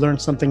 I always learn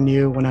something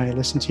new when I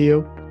listen to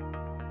you.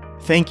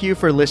 Thank you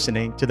for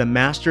listening to the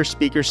Master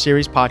Speaker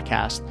Series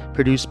podcast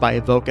produced by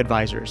Evoke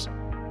Advisors.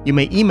 You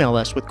may email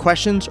us with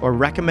questions or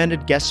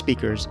recommended guest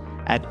speakers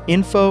at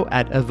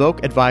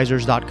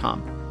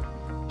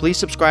info@evokeadvisors.com. Please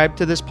subscribe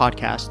to this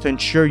podcast to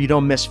ensure you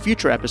don't miss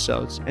future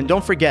episodes, and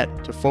don't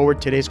forget to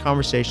forward today's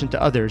conversation to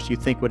others you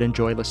think would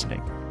enjoy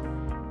listening.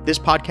 This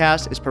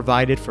podcast is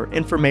provided for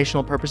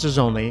informational purposes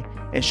only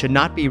and should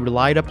not be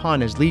relied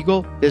upon as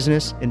legal,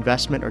 business,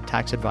 investment, or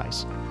tax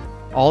advice.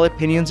 All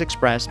opinions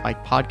expressed by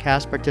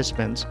podcast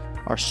participants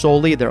are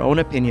solely their own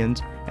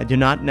opinions and do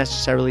not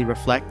necessarily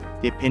reflect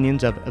the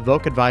opinions of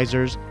Evoke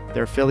Advisors,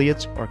 their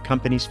affiliates, or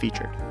companies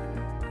featured.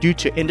 Due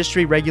to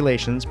industry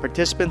regulations,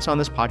 participants on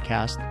this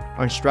podcast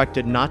are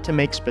instructed not to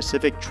make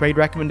specific trade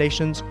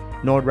recommendations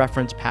nor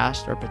reference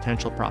past or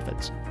potential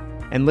profits.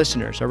 And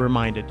listeners are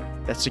reminded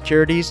that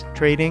securities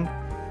trading,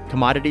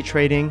 commodity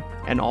trading,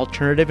 and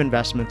alternative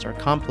investments are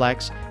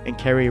complex and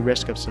carry a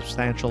risk of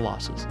substantial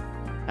losses.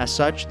 As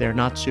such, they are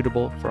not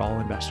suitable for all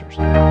investors.